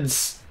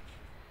coincidence.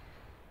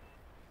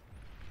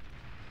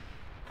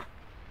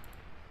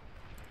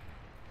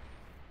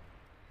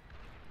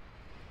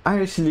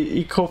 I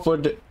actually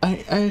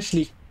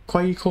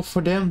quite equal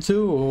for them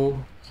too.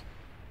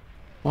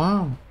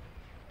 Wow.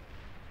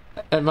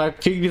 And my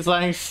pig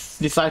decide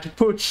to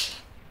push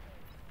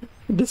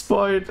at this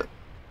point.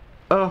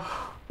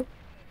 Oh.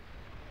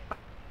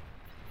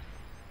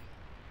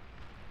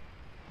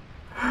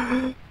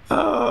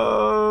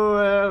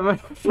 Oh, my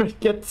friend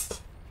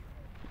get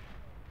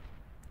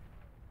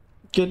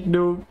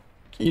nuked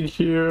in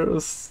here.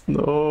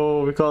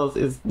 No, because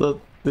it's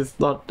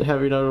not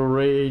having a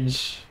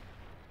range.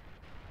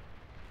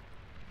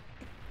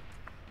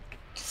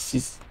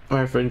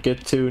 My friend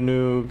get 2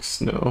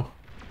 nukes. No.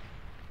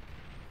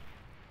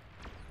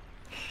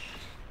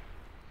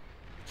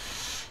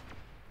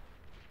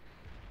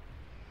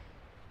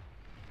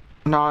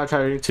 Now I'm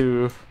trying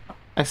to.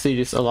 I see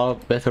this a lot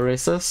of better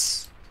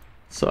races,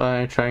 so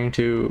I'm trying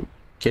to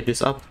get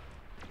this up.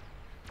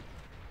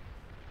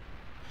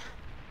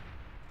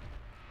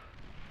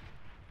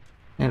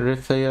 And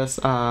red players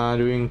are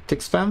doing tick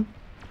spam.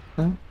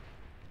 Huh?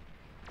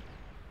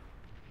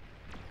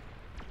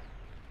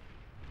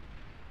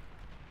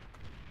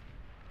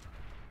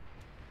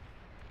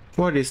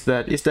 What is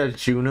that? Is that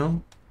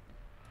Juno?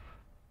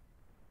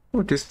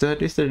 What is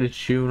that? Is that a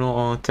Juno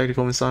or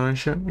technical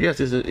misunderstanding? Yes,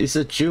 it's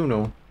a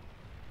Juno.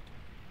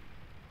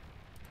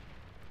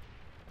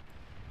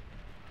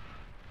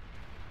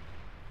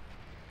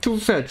 To be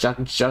fair,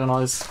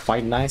 Juggernaut is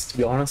quite nice to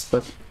be honest,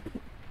 but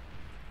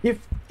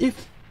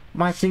if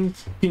my pink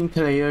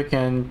player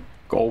can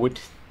go with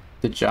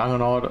the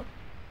Juggernaut,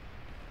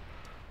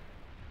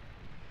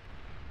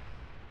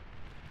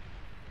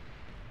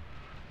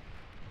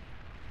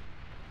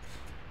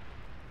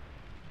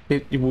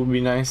 it would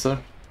be nicer.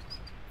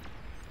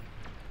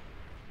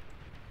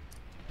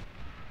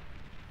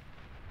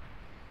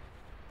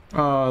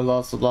 Oh, I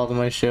lost a lot of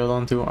my shield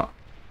on too.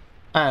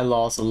 I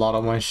lost a lot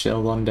of my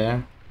shield on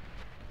there.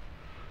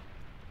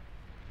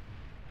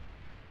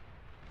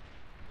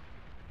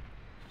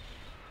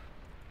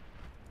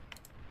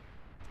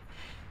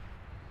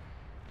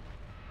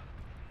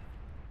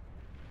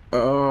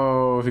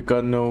 Oh, he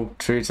got no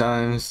 3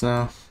 times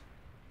now.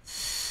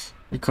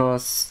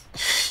 Because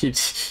he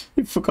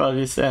forgot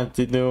his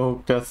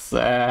anti-nuke. That's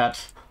sad.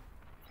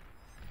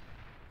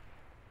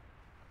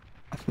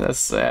 That's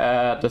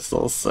sad. That's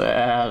so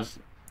sad,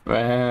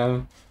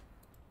 man.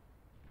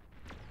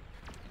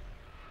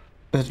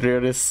 That's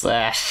really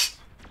sad.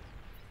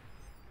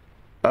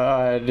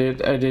 I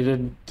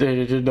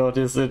didn't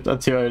notice it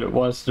until I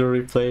watched the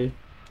replay.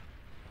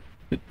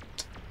 To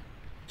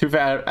be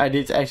fair, I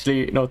did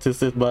actually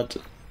notice it, but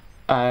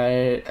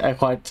I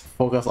quite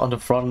focused on the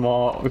front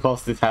more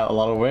because it had a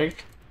lot of weight.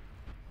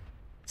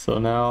 So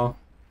now,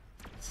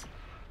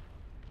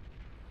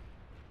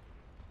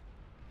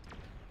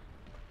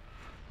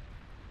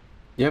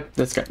 yep,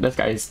 that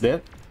guy is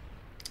dead.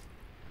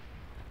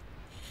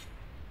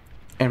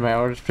 And my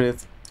orange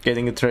plate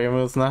getting a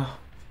tremors now.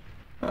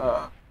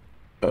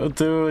 Oh,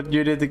 dude,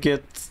 you need to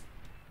get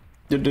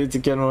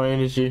more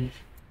energy.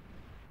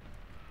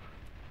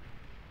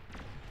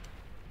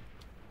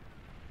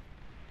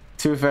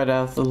 Too bad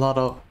there's a lot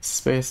of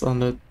space on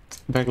the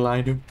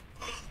backline.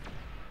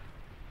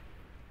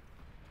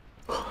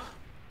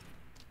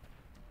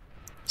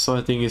 So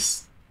I think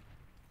it's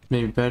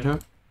maybe better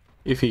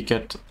if he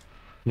get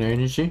no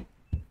energy.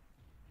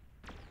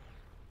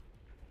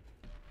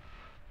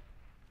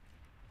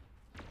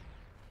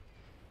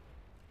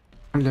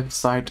 Left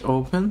side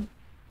open.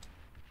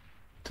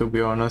 To be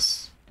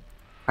honest,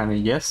 kinda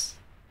yes.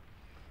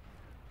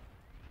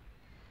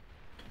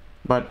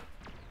 But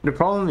the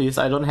problem is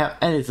I don't have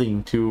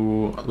anything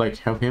to like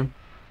help him.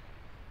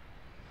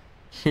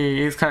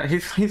 He's kind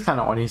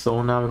of on his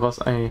own now because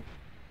to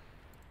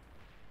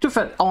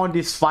fact on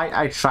this fight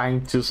I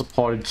trying to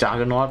support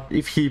Juggernaut.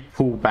 If he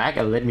pull back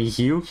and let me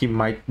heal, he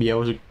might be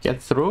able to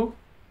get through.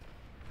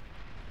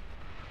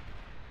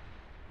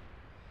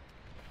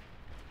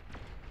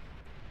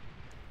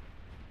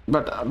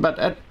 But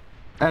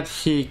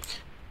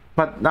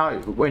now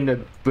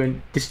when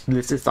this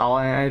blitz is out,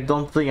 I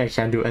don't think I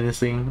can do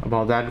anything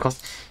about that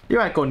because if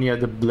I go near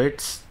the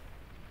blitz,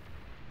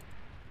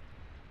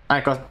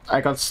 I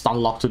got stun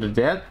locked to the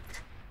dead,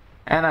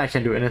 and I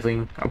can't do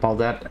anything about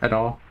that at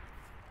all.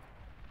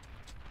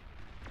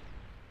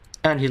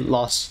 And he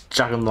lost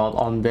Juggernaut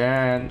on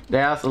there, and they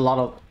have a lot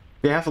of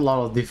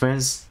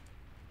defense.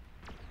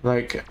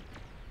 Like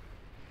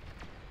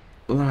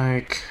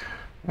I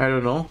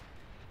don't know.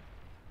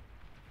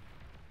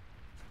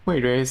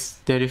 Wait, there's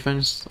their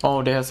defense.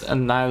 Oh, there's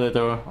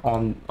Annihilator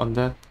on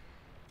that.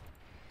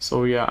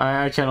 So yeah,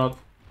 I cannot.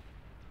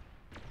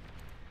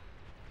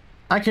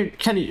 I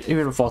can't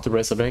even afford to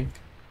resurrect.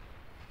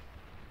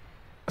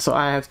 So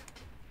I have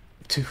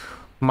to.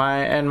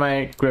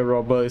 My Grey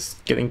Robber is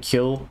getting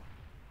killed.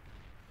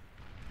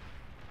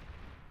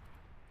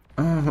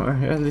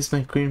 At least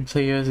my green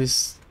players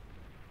is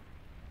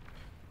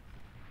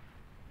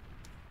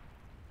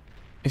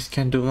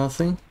can do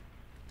nothing.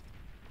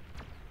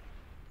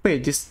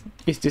 Wait, is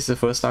this the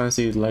first time I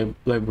see live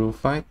blue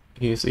fight?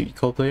 He is an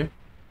equal player.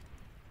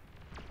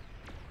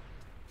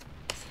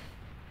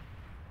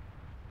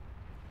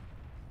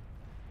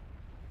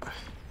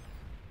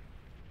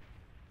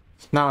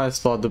 Now I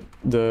spot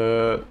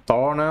the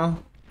door now.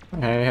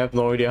 I have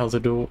no idea how to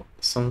do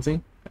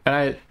something.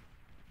 And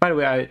by the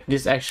way,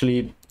 this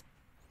actually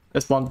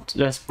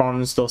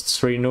responds those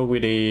 3 nuke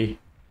with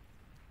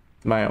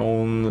my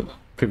own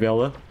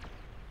Prevaler.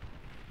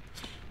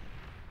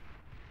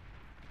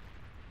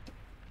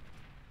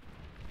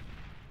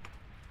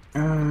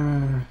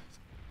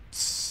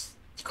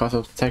 Because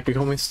of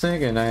technical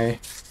mistake, and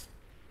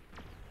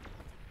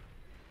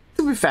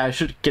to be fair, I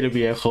should get a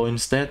vehicle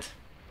instead.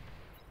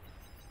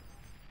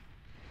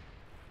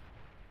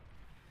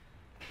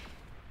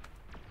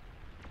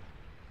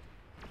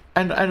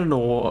 And I don't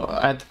know,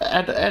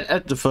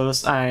 at the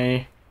first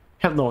I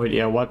have no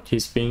idea what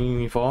he's pinging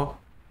me for.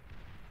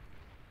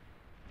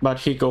 But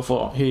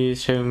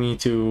he's showing me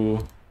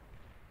to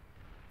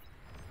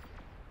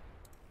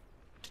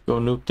go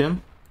nuke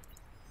them.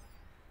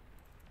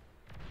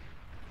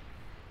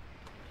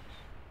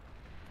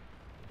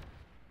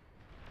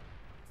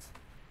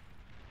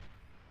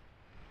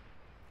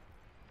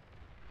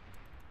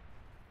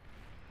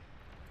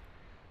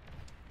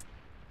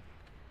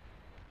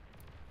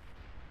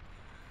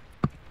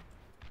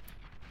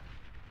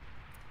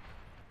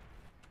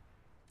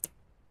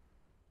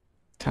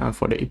 Time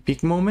for the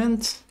epic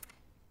moment.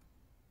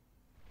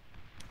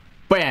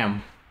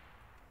 Bam!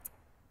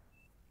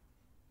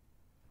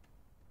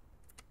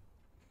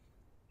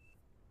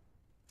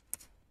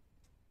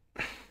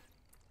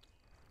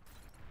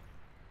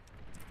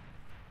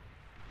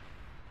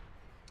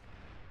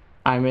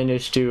 I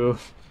managed to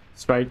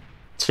strike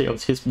 3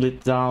 of his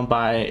blitz down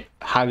by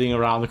hiding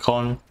around the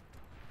corner.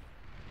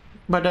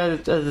 But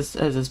at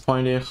this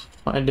point,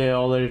 they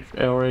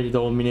already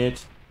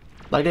dominate.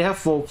 Like, they have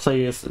 4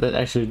 players that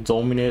actually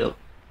dominate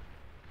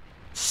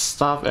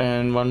stuff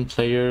and 1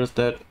 player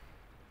that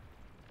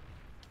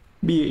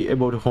be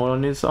able to hold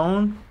on its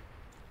own.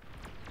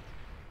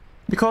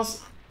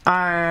 Because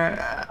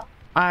as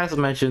I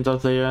mentioned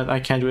earlier, I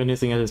can't do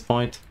anything at this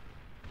point.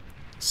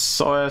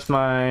 So as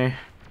my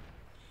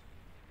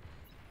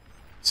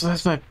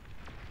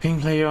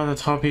ping player on the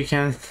top, he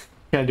can't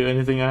do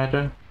anything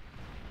either.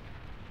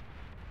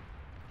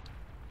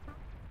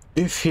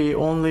 If he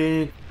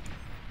only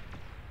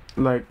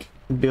like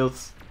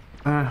builds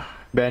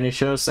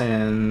banishers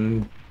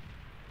and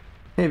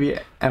maybe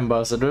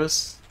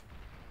ambassadors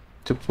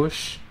to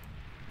push.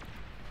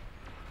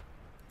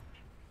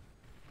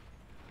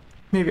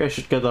 Maybe I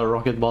should get a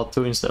rocket bot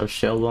too instead of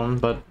Sheldon,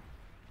 but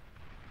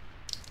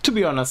to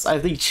be honest, I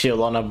think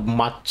Sheldon are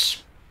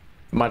much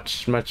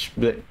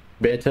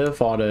better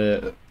for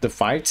the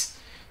fight,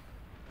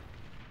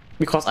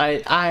 because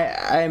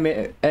I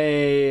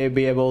may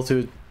be able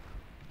to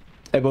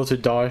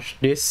dodge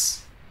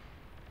this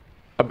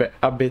a bit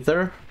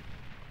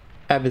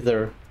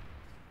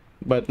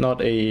but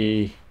not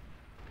a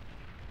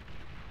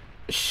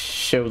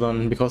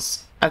Sheldon,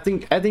 because I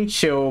think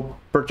Shell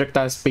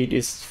projectile speed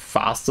is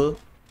faster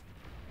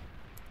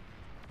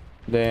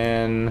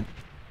than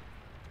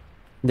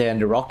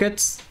the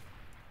rockets.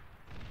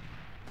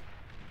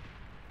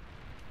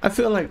 I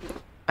feel like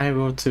I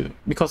will too,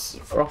 because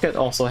rocket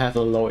also has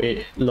a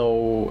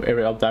low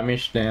area of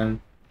damage than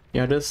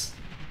the others.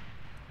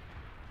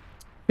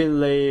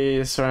 Finray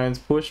is trying to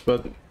push,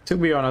 but to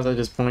be honest, at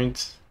this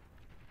point,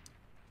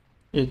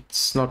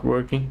 it's not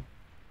working.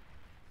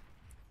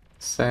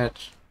 Sad.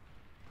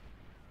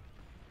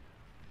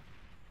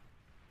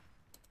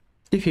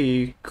 If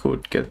he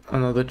could get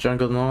another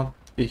juggernaut,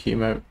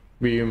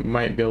 we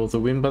might be able to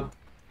win, but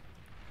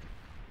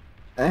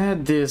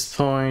at this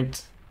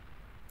point,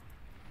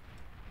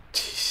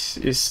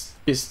 is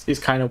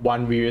kind of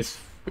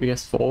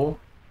 1vs4.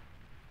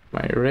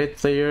 My red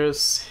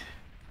players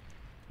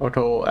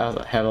also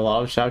have a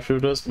lot of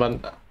sharpshooters,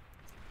 but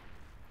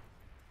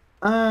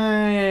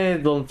I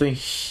don't think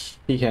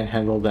he can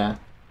handle that.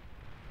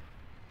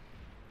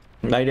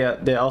 Like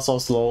they're also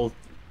slow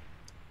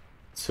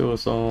too,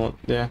 so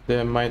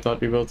they might not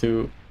be able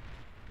to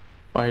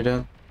fight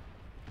that.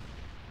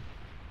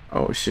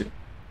 Oh shit!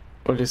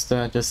 What is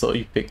that? Just so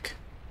epic.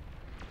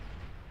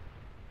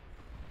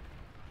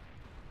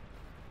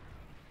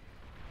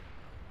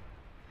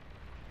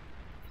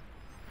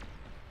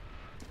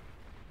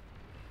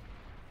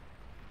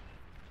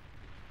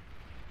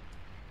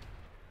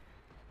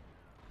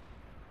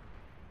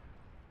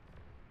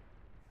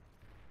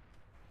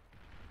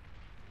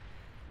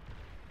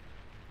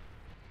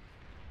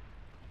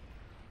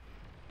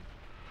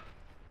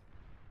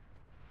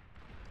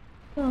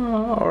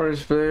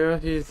 Orange player,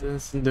 he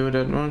doesn't do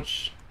that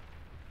much,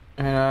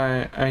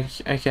 and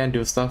I can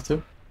do stuff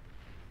too.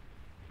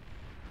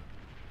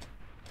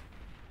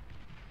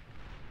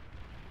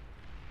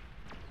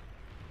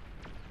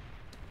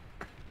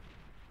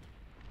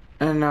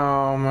 And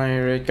now my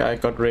red guy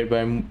got raped by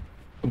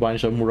a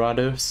bunch of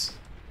Marauders.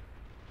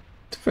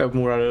 To be fair,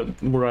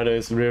 Marauder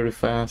is really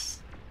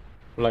fast,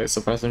 like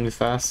surprisingly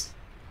fast.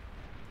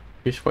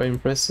 It's quite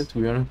impressive, to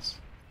be honest.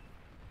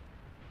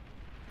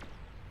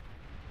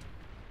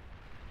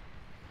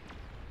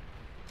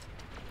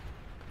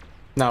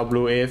 Now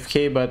blue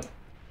AFK, but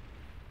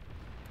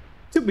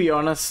to be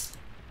honest,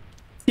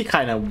 he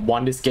kind of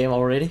won this game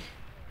already.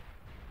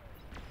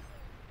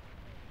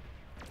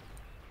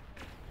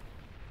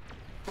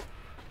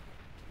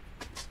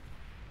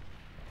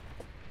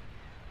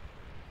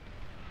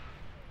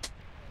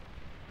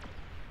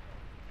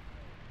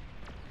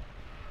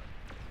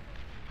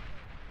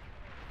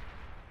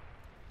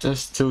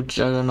 Just two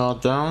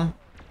Juggernaut down.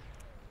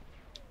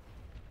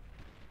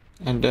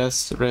 And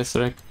that's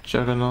Resurrect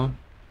Juggernaut.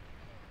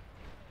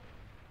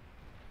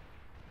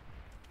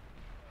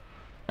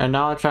 And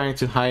now I'm trying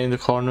to hide in the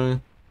corner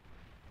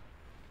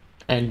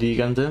and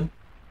degun them.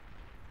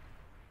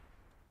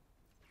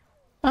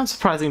 And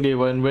surprisingly,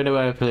 whenever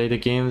I play the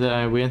game that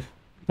I win.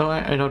 No,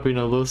 I don't win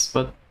or lose,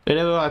 but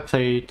whenever I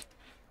played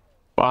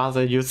Bars,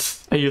 I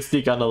use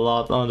degun a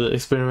lot on the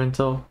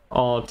experimental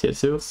or tier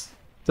 2s.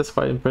 That's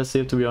quite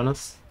impressive, to be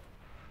honest,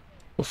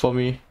 for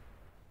me.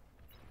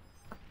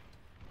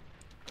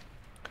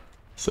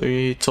 So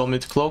he told me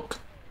to cloak.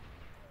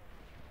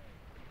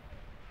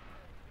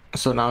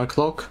 So now I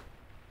cloak.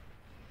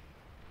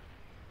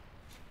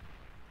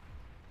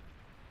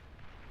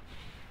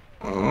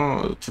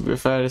 Oh, to be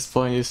fair, this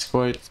point is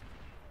quite...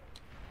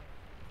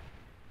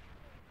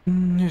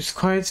 It's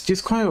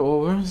quite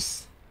over.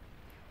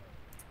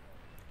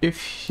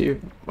 If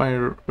my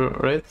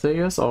red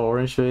players or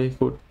orange player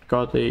could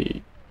got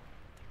a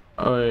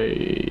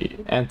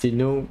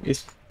anti-noob,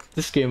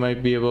 this game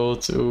might be able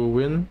to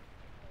win.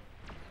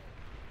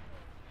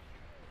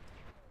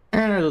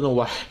 And I don't know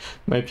why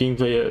my pink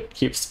player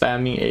keeps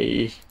spamming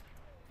a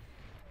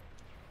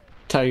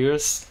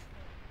tigers.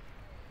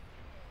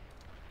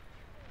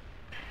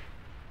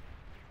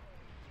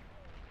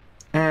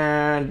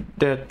 And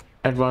that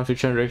advanced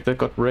fusion reactor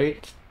got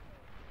raped.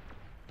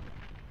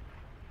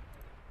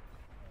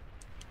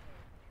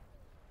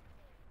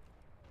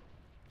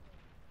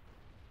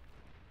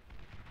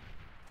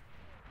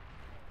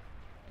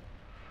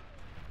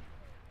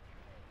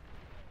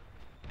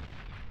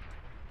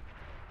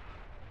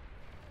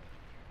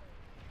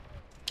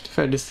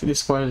 fact,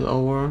 this fight is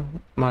over.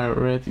 My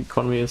red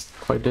economy is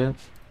quite dead.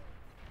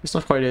 It's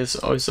not quite dead.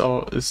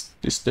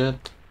 It's dead.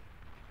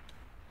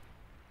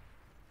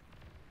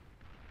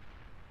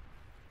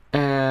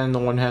 And no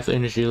one has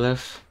energy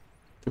left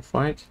to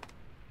fight.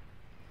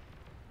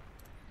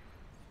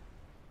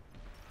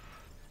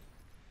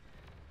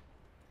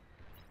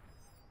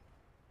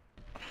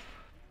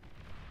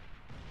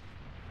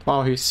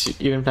 Wow, he's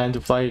even planning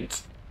to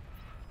fight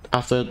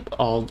after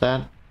all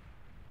that.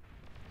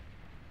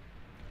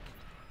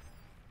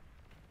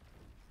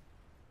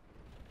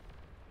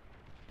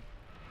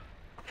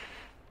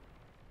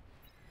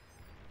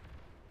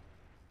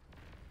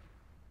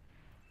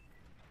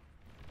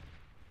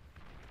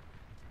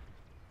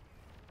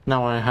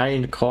 Now I hide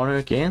in the corner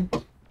again.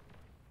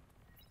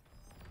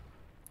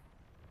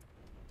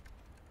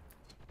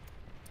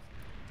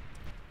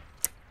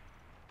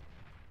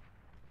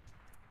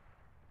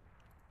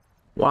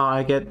 Wow,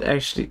 I get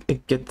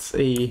it gets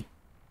a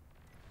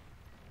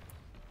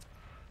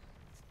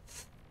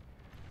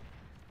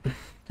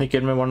I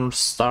get my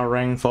 1-star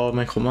rank for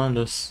my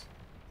commanders.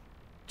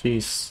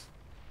 Jeez.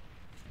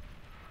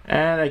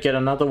 And I get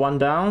another one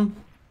down.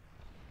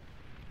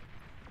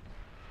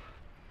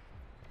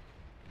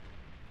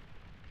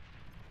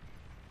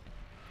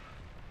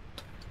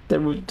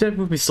 That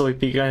would be so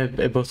epic. I am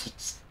able to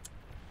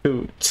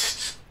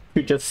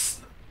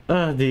just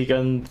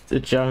deacon the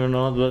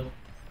juggernaut, but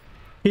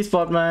he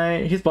bought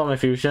my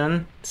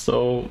fusion,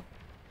 so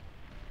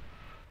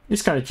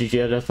it's kind of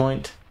GG at that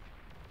point.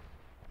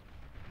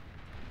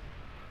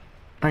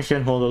 I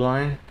can hold the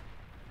line.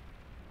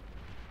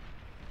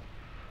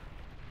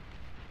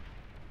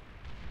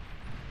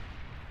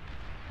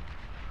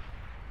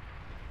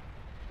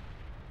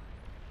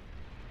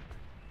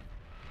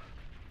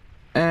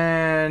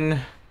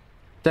 And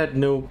that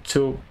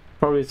nuke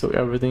probably took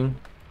everything.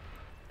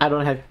 I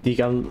don't have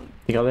decal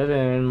left,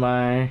 and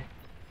my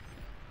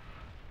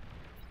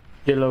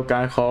yellow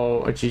guy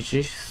called a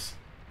GG.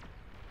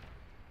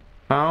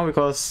 How?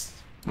 Because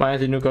my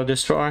anti-nuke got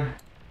destroyed.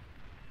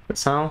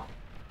 That's how.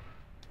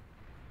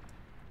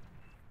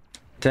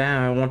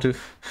 Damn, I want to.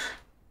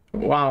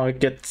 Wow, it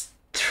gets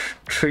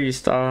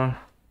 3-star.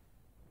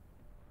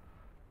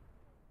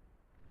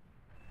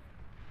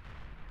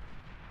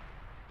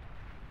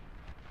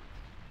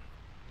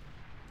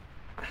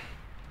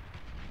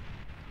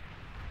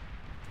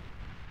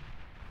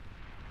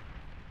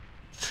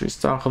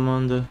 Three-star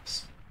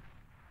commanders.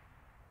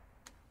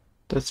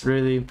 That's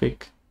really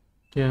big.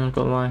 Yeah, not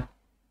gonna lie.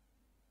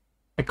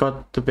 I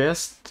got the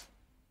best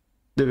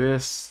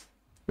resource,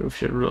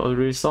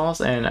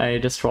 and I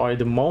destroyed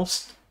the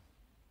most.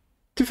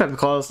 To fact,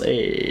 because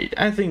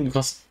I think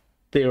because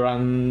they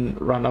run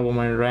over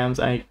my rams,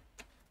 I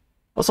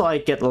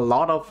get a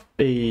lot of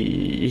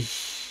a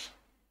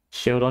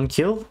shield on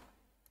kill.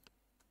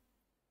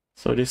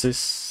 So this is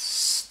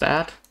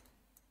stat.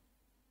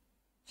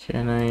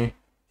 Can I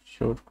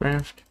show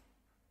craft?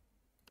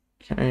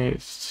 Can I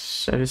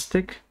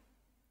statistic?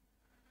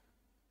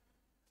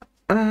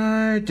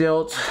 I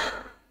dealt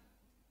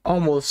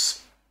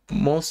almost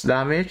most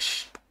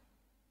damage.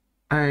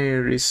 I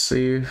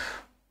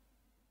receive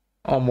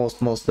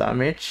almost most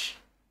damage.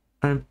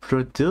 I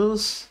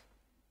produce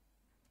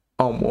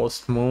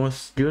almost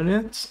most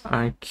units.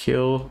 I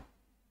kill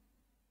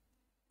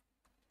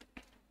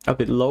a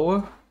bit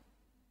lower.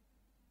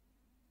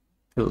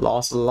 I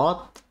lost a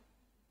lot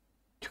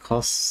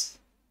because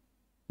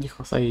I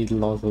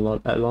lost a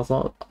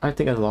lot. I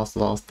think I lost a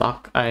lot of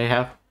stock. I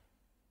have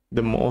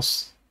the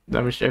most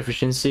damage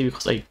efficiency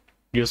because I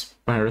use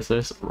my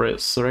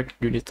resurrect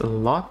unit a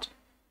lot,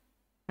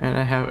 and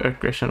I have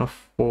aggression of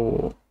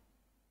 4.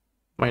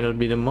 Might not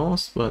be the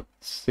most, but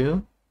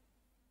still.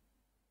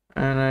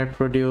 And I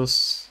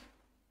produce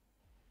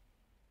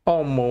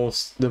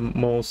almost the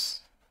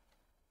most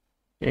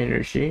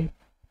energy,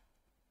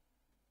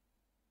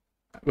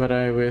 but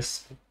I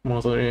waste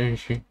most of the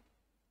energy.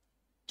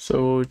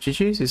 So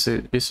GG's is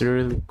a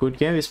really good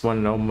game. It's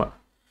one of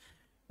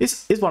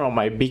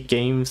my big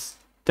games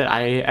that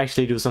I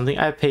actually do something.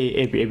 I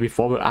play ABA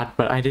before,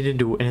 but I didn't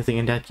do anything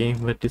in that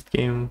game. But this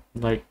game,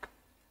 like,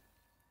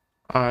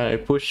 I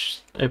put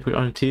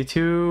on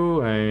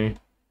T2, I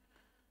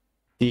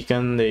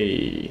deacon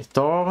the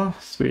Thor,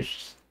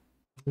 which,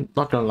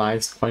 not gonna lie,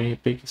 it's quite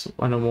epic. It's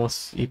one of the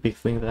most epic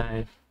things that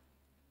I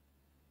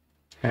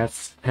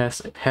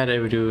had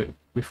ever do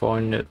before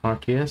in the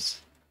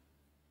RTS.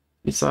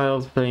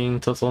 Besides playing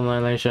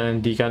TotalDannihiliation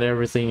and deacon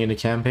everything in the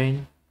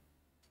campaign.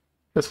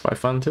 That's quite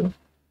fun too.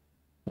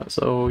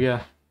 So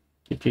yeah,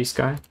 GG's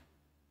guy.